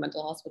satanic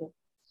mental hospital.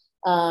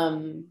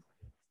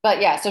 But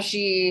yeah, so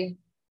she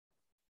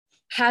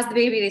has the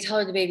baby. They tell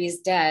her the baby is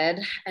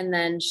dead, and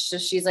then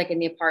she's like in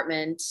the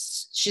apartment.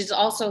 She's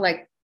also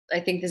like, I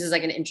think this is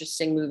like an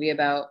interesting movie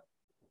about,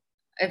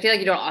 I feel like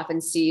you don't often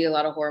see a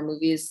lot of horror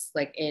movies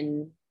like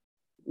in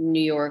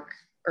New York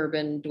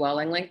urban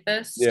dwelling like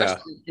this,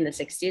 especially in the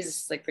 60s.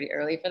 It's like pretty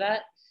early for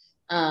that.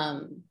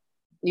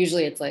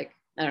 Usually it's like,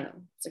 I don't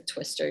know, it's like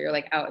Twister, you're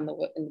like out in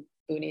the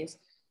boonies.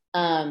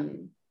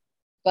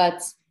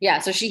 But yeah,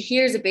 so she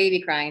hears a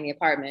baby crying in the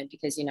apartment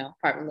because, you know,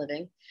 apartment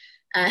living.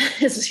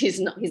 He's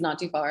not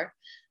too far.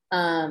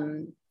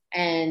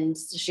 And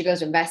she goes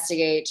to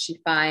investigate. She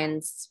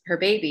finds her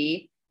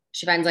baby.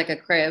 She finds like a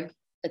crib.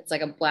 It's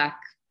like a black,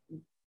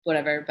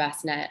 whatever,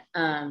 bassinet.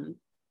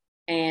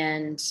 And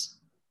her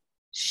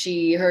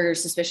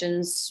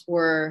suspicions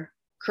were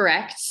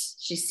correct.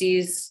 She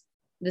sees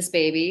this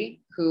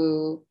baby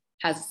who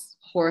has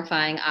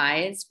horrifying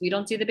eyes. We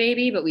don't see the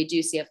baby, but we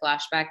do see a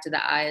flashback to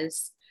the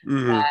eyes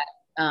that,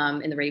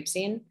 in the rape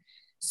scene.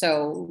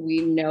 So we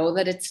know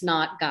that it's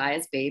not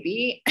Guy's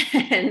baby.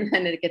 And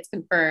then it gets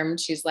confirmed.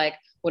 She's like,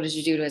 what did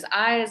you do to his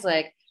eyes?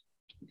 Like,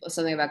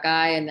 something about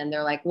Guy. And then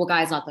they're like, well,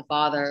 Guy's not the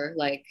father.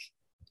 Like,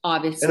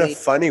 obviously. In a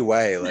funny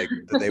way. Like,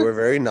 they were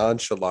very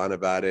nonchalant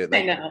about it.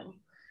 Like, I know.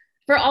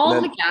 For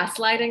all the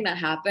gaslighting that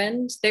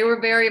happened, they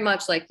were very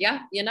much like,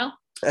 yeah, you know.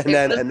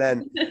 And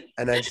then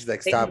she's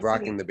like, stop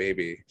rocking the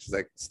baby. She's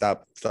like,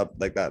 stop,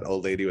 like that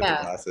old lady with the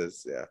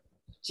glasses. Yeah.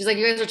 She's like,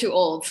 you guys are too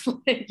old.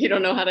 You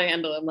don't know how to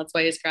handle him. That's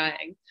why he's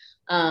crying.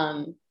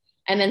 And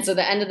then so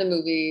the end of the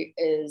movie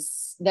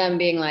is them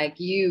being like,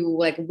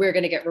 we're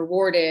gonna get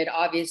rewarded.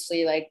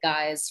 Obviously, like,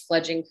 Guy's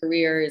fledgling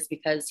career is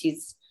because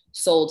he's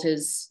sold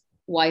his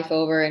wife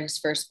over and his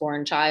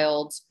firstborn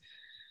child.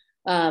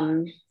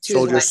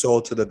 Sold your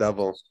soul to the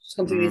devil.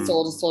 Completely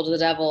sold his soul to the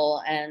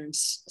devil, and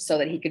so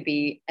that he could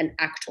be an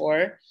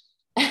actor,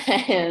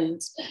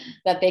 and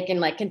that they can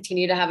like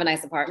continue to have a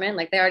nice apartment.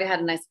 Like, they already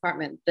had a nice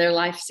apartment. Their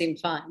life seemed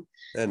fun.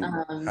 And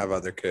have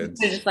other kids.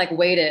 They just like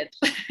waited.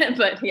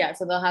 But yeah,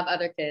 so they'll have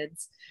other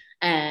kids.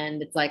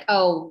 And it's like,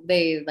 oh,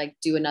 they like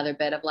do another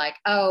bit of like,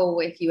 oh,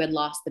 if you had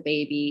lost the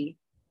baby,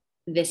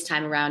 this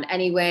time around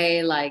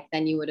anyway. Like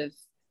then you would have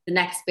the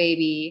next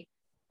baby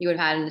you would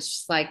have had, and it's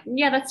just like,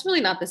 yeah, that's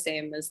really not the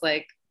same as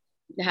like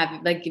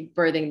have like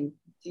birthing,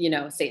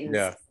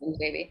 Satan's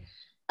baby.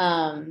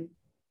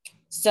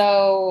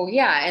 So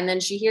yeah, and then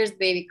she hears the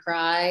baby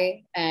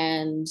cry,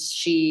 and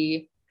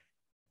she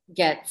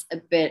gets a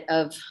bit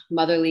of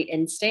motherly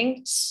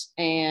instinct,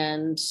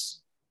 and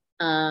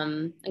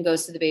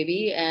goes to the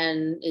baby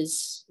and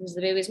is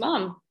the baby's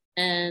mom,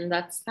 and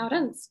that's how it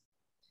ends.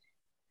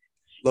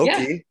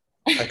 Loki,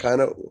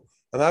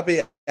 I'm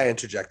happy I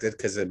interjected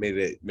because it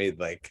made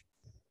like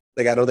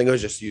I don't think it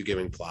was just you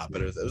giving plot,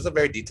 but it was a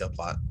very detailed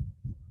plot.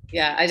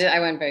 Yeah, I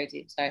went very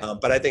deep. Sorry.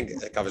 But I think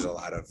it covers a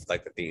lot of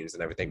like the themes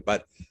and everything.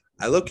 But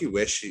I low-key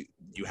wish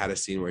you had a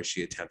scene where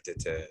she attempted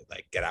to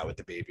like get out with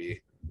the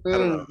baby. I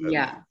don't know.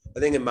 Yeah. I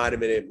think it might have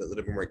been a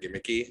little bit more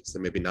gimmicky, so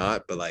maybe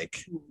not. But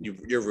like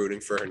you're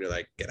rooting for her, and you're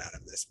like, get out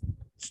of this,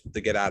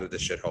 to get out of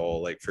this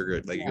shithole. Like figure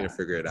it, like you're gonna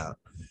figure it out.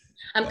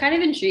 I'm kind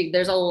of intrigued.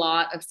 There's a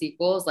lot of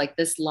sequels. Like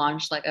this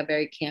launched like a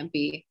very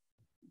campy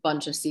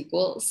bunch of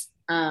sequels.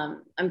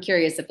 I'm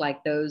curious if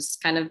like those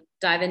kind of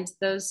dive into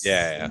those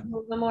a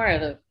little more,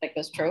 or like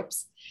those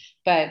tropes.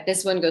 But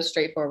this one goes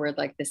straight forward.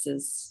 Like this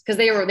is because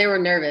they were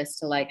nervous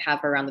to like have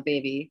her around the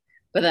baby,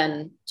 but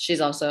then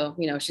she's also,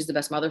 she's the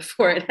best mother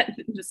for it at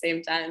the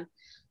same time.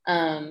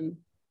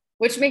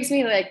 Which makes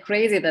me like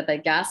crazy that they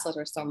gaslit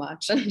her so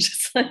much and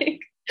just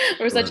like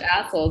we're such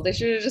assholes. They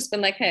should have just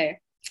been like, hey,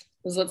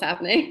 this is what's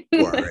happening.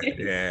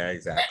 Yeah,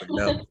 exactly.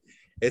 No,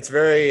 it's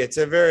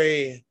a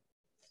very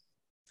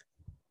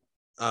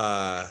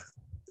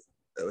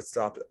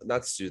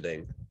not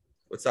soothing.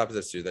 What's the opposite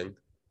of soothing?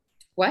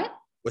 What?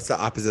 What's the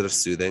opposite of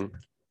soothing?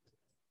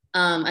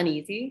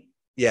 Uneasy.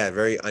 Yeah,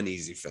 very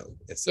uneasy film.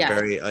 It's a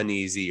very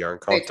uneasy. You're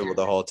uncomfortable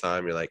the whole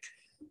time. You're like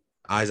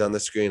eyes on the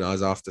screen,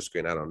 eyes off the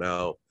screen. I don't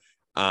know.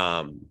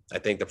 I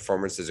think the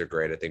performances are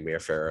great. I think Mia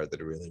Farrow did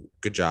a really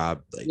good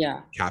job, like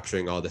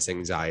capturing all this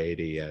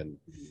anxiety and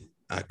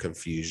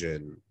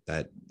confusion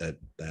that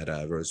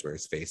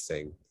Rosemary's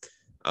facing.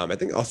 I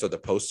think also the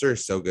poster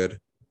is so good.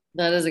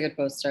 That is a good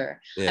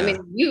poster. Yeah. I mean,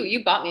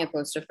 you bought me a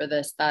poster for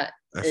this. That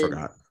I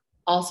forgot.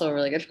 Also a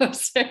really good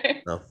poster.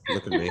 Oh,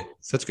 look at me.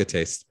 Such good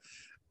taste.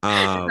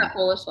 That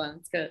Polish one.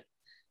 It's good.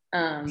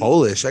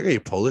 Polish? I got you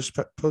Polish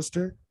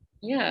poster?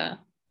 Yeah.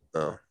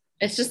 Oh.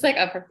 It's just like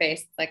up her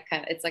face.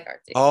 It's like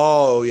artsy.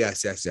 Oh,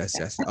 yes.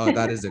 Oh,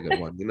 that is a good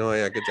one.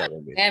 Yeah, good job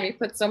on me. Damn, you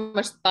put so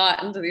much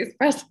thought into these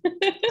presents.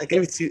 I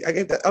gave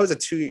that. That was a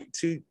two.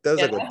 That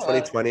was like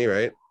 2020,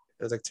 right? It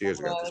was like 2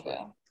 years ago.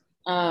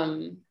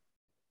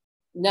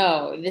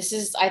 No,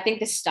 I think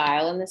the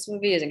style in this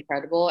movie is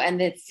incredible, and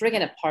the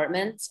friggin'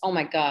 apartments. Oh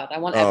my god, I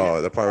want.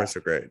 Oh, the apartments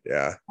are great.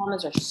 Yeah,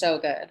 apartments are so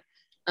good.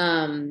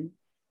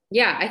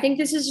 Yeah, I think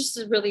this is just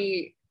a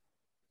really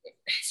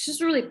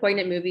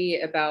poignant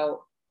movie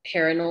about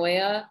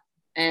paranoia,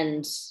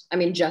 and I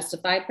mean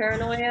justified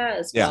paranoia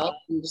as well,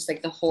 and just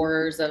like the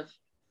horrors of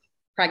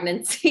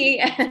pregnancy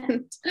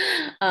and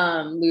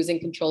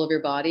losing control of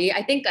your body.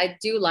 I think I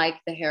do like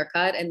the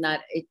haircut, and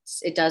that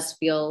it does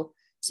feel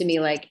to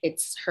me like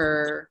it's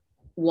her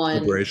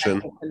one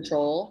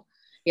control.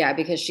 Yeah,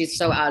 because she's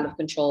so out of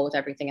control with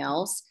everything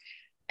else.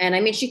 And I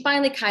mean, she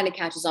finally kind of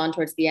catches on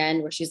towards the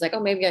end where she's like, oh,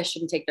 maybe I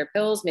shouldn't take their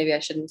pills. Maybe I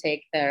shouldn't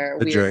take their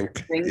weird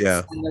drinks and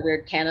the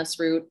weird canis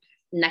fruit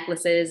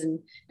necklaces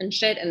and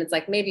shit. And it's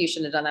like, maybe you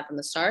shouldn't have done that from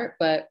the start,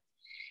 but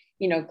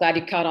glad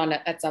you caught on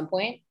at some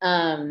point.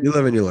 You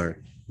live and you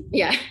learn.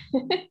 Yeah.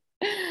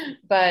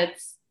 But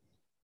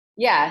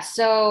yeah,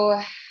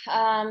 so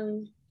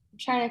I'm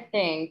trying to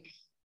think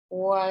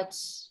what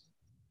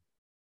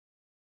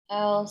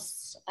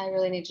else I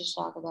really need to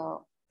talk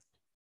about.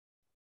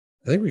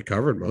 I think we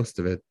covered most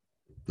of it.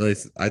 At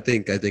least I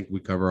think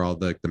we cover all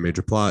the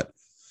major plot.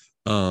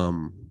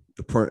 Like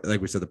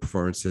we said, the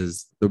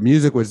performances, the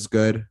music was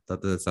good.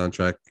 Thought the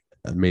soundtrack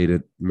made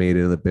it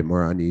a bit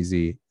more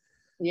uneasy.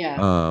 Yeah.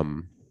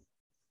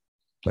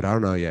 But I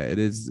don't know. Yeah, it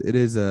is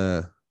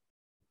I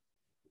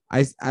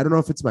don't know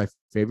if it's my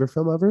favorite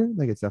film ever.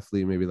 Like it's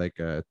definitely maybe like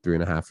a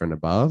 3.5 and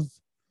above.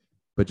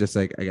 But just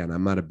like, again,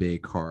 I'm not a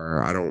big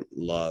horror. I don't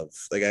love,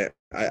 like,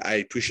 I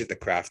appreciate the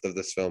craft of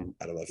this film.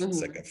 I don't know if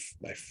it's like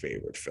my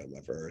favorite film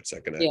ever. It's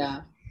like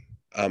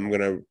I'm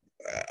gonna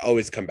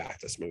always come back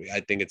to this movie.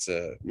 I think it's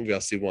a movie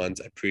I'll see once.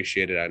 I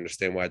appreciate it. I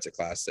understand why it's a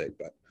classic,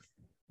 but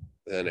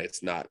then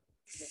it's not.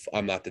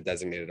 I'm not the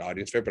designated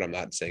audience for it, but I'm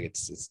not saying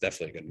it's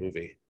definitely a good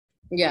movie.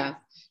 Yeah.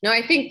 No,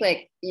 I think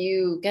like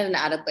you get an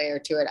added layer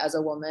to it as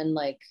a woman,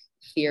 like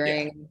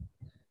fearing,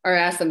 or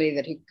as somebody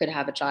that could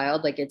have a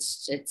child. Like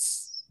it's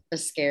a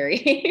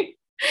scary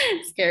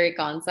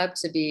concept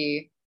to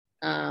be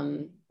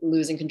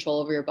losing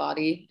control over your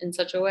body in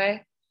such a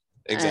way.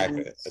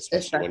 Exactly.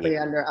 Especially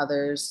under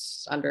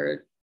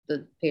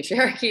the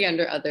patriarchy,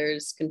 under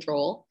others'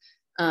 control.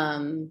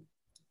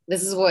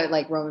 This is what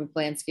like Roman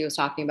Polanski was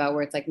talking about,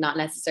 where it's like not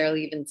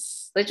necessarily even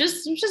like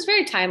it's just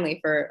very timely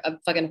for a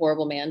fucking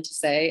horrible man to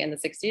say in the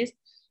 60s.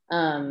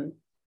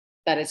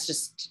 That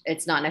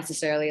it's not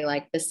necessarily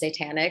like the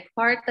satanic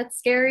part that's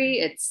scary.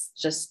 It's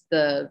just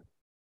the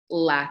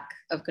lack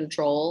of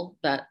control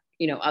that,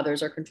 you know,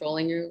 others are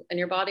controlling you in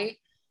your body.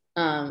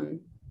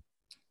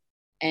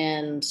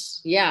 And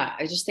yeah,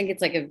 I just think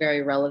it's like a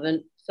very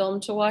relevant film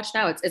to watch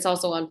now. It's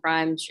also on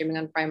Prime, streaming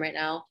on Prime right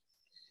now.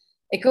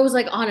 It goes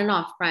like on and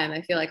off Prime,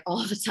 I feel like,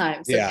 all the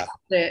time. So Yeah.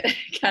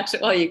 catch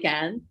it while you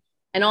can.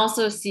 And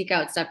also seek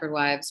out Stepford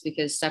Wives,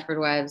 because Stepford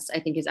Wives, I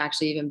think, is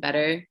actually even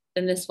better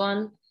than this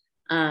one.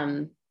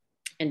 And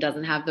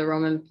doesn't have the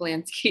Roman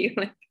Polanski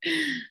like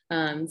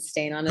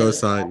stain on it.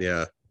 Cosign,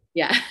 yeah.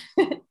 Yeah.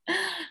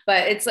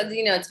 But it's,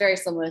 you know, it's very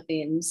similar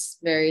themes,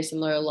 very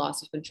similar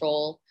loss of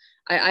control.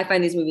 I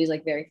find these movies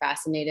like very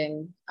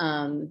fascinating.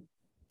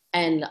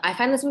 And I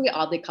find this movie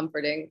oddly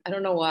comforting. I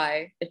don't know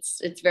why.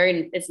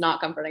 It's not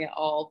comforting at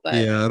all. But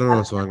Yeah, I don't know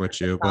what's wrong with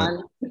you,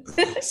 but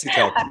seek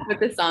help. I put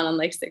this on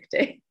like sick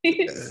day.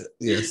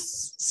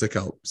 Yes, seek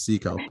help.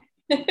 Seek help.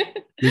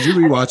 Did you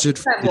rewatch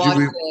it? I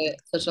watched it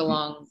such a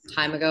long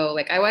time ago.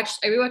 Like I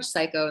rewatched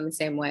Psycho in the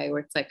same way, where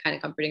it's like kind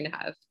of comforting to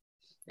have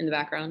in the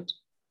background.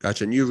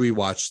 Gotcha. And you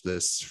rewatched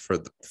this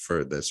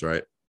for this,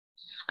 right?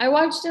 I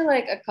watched it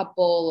like a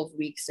couple of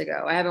weeks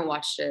ago. I haven't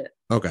watched it.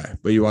 Okay,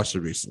 but you watched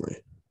it recently.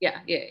 Yeah.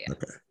 Okay.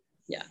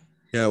 Yeah.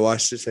 Yeah, I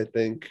watched this, I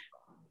think,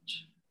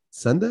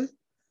 Sunday.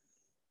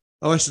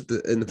 I watched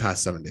it in the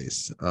past 7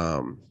 days.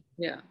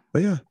 Yeah.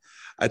 But yeah,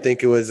 I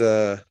think it was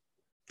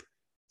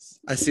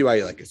I see why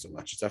you like it so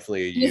much. It's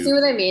definitely a You see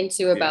what I mean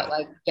too about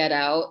like Get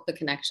Out, the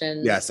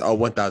connection. Yes,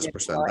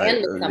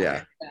 1000%.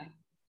 Yeah.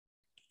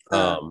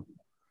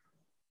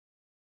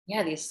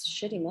 Yeah, these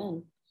shitty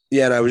men.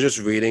 Yeah, and I was just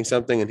reading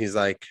something, and he's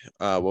like,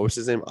 what was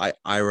his name?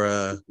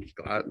 Ira.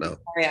 No.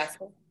 Ari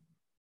Aster.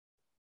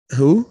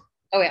 Who?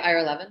 Oh wait,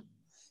 Ira 11.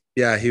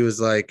 Yeah, he was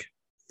like,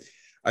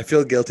 I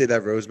feel guilty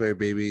that Rosemary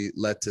Baby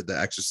led to The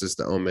Exorcist,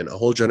 The Omen. A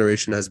whole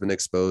generation has been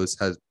exposed,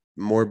 has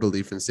more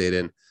belief in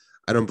Satan.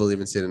 I don't believe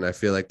in Satan. I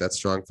feel like that's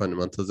strong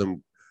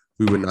fundamentalism.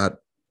 We would not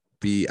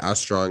be as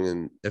strong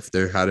and if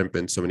there hadn't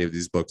been so many of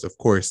these books. Of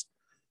course,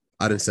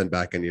 I didn't send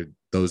back any of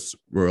those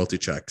royalty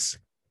checks.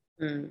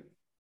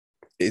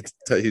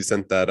 He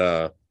sent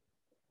that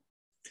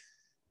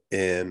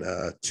in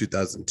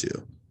 2002.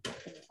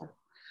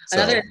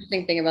 Another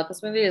interesting thing about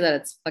this movie is that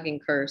it's fucking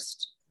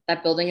cursed.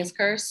 That building is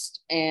cursed,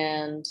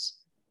 and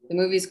the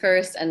movie's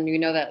cursed. And you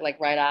know that like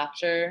right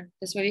after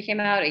this movie came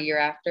out, a year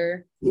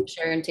after,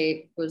 Sharon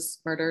Tate was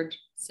murdered.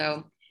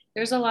 So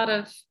there's a lot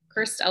of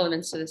cursed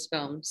elements to this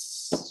film.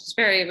 It's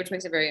which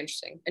makes it very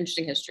interesting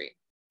history.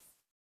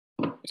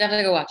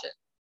 Definitely go watch it.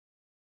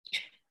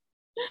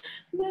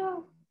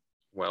 No.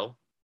 Well,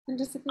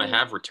 I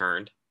have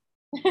returned,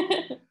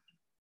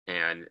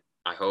 and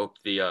I hope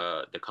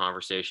the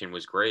conversation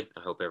was great. I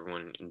hope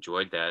everyone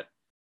enjoyed that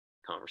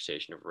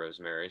conversation of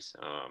Rosemary's.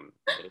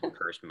 It's a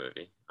cursed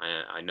movie.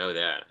 I know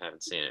that. I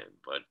haven't seen it,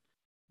 but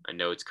I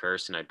know it's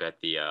cursed, and I bet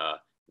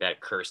that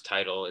cursed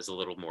title is a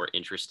little more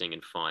interesting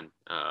and fun.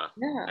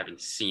 Having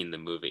seen the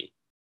movie.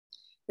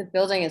 The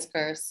building is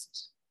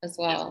cursed as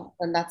well,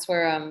 and that's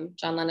where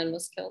John Lennon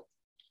was killed.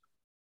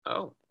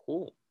 Oh,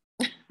 cool.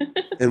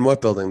 In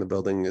what building? The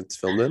building it's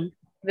filmed in?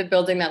 The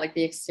building that like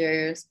the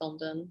exterior is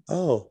filmed in.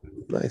 Oh,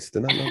 nice.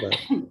 Did not know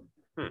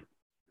that.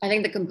 I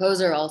think the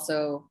composer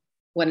also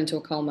went into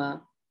a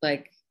coma,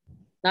 like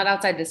not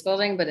outside this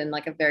building, but in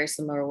like a very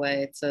similar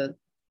way to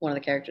one of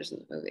the characters in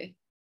the movie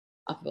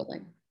off the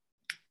building.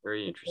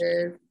 Very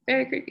interesting.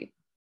 Very creepy.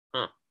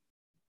 Huh.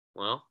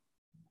 Well,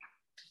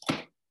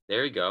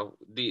 there you go.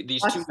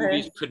 These two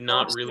movies could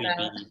not really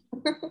be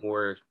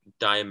more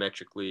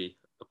diametrically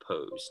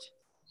opposed,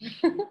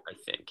 I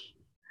think.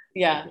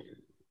 Yeah.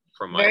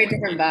 From my very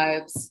different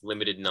vibes.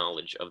 Limited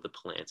knowledge of the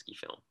Polanski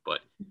film,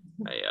 but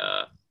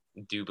I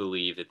do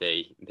believe that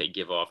they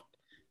give off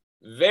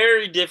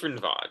very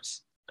different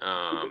vibes.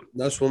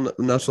 Nush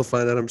will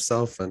find out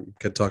himself and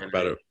can talk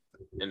about it.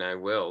 And I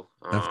will.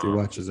 After he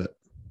watches it.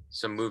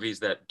 Some movies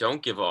that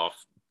don't give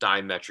off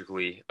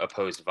diametrically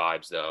opposed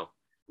vibes, though,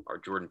 are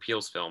Jordan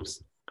Peele's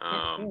films,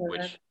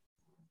 which,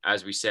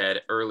 as we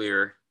said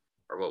earlier,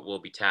 are what we'll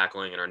be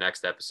tackling in our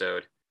next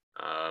episode.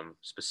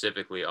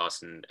 Specifically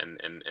us and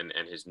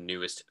his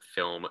newest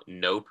film,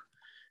 Nope,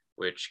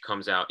 which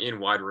comes out in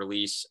wide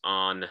release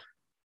on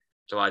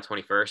July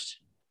 21st,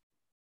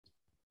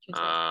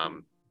 I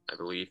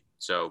believe.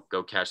 So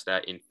go catch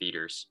that in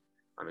theaters.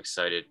 I'm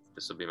excited.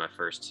 This will be my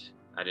first.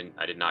 I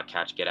did not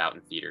catch Get Out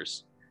in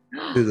theaters.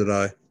 Who did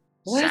I?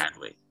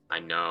 Sadly, I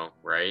know,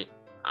 right?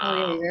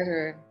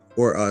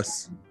 Or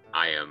us.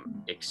 I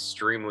am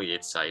extremely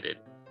excited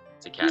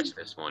to catch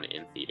this one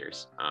in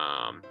theaters.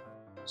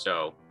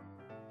 So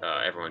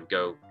everyone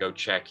go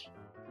check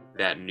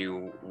that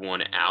new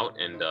one out,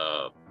 and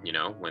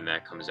when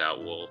that comes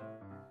out,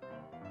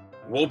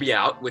 we'll be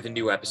out with a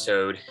new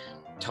episode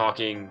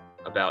talking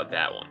about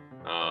that one.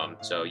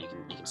 So you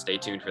can stay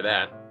tuned for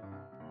that.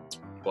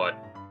 But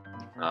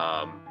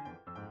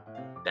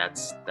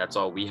that's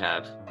all we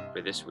have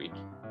for this week.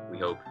 We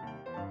hope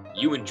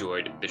you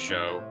enjoyed the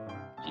show.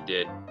 If you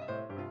did,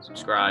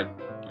 subscribe,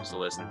 give us a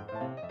listen.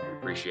 We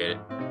appreciate it.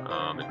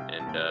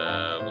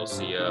 And we'll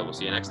see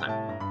you next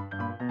time.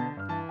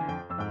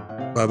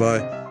 Bye-bye.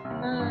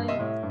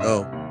 Bye.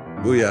 Oh.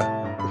 Booyah.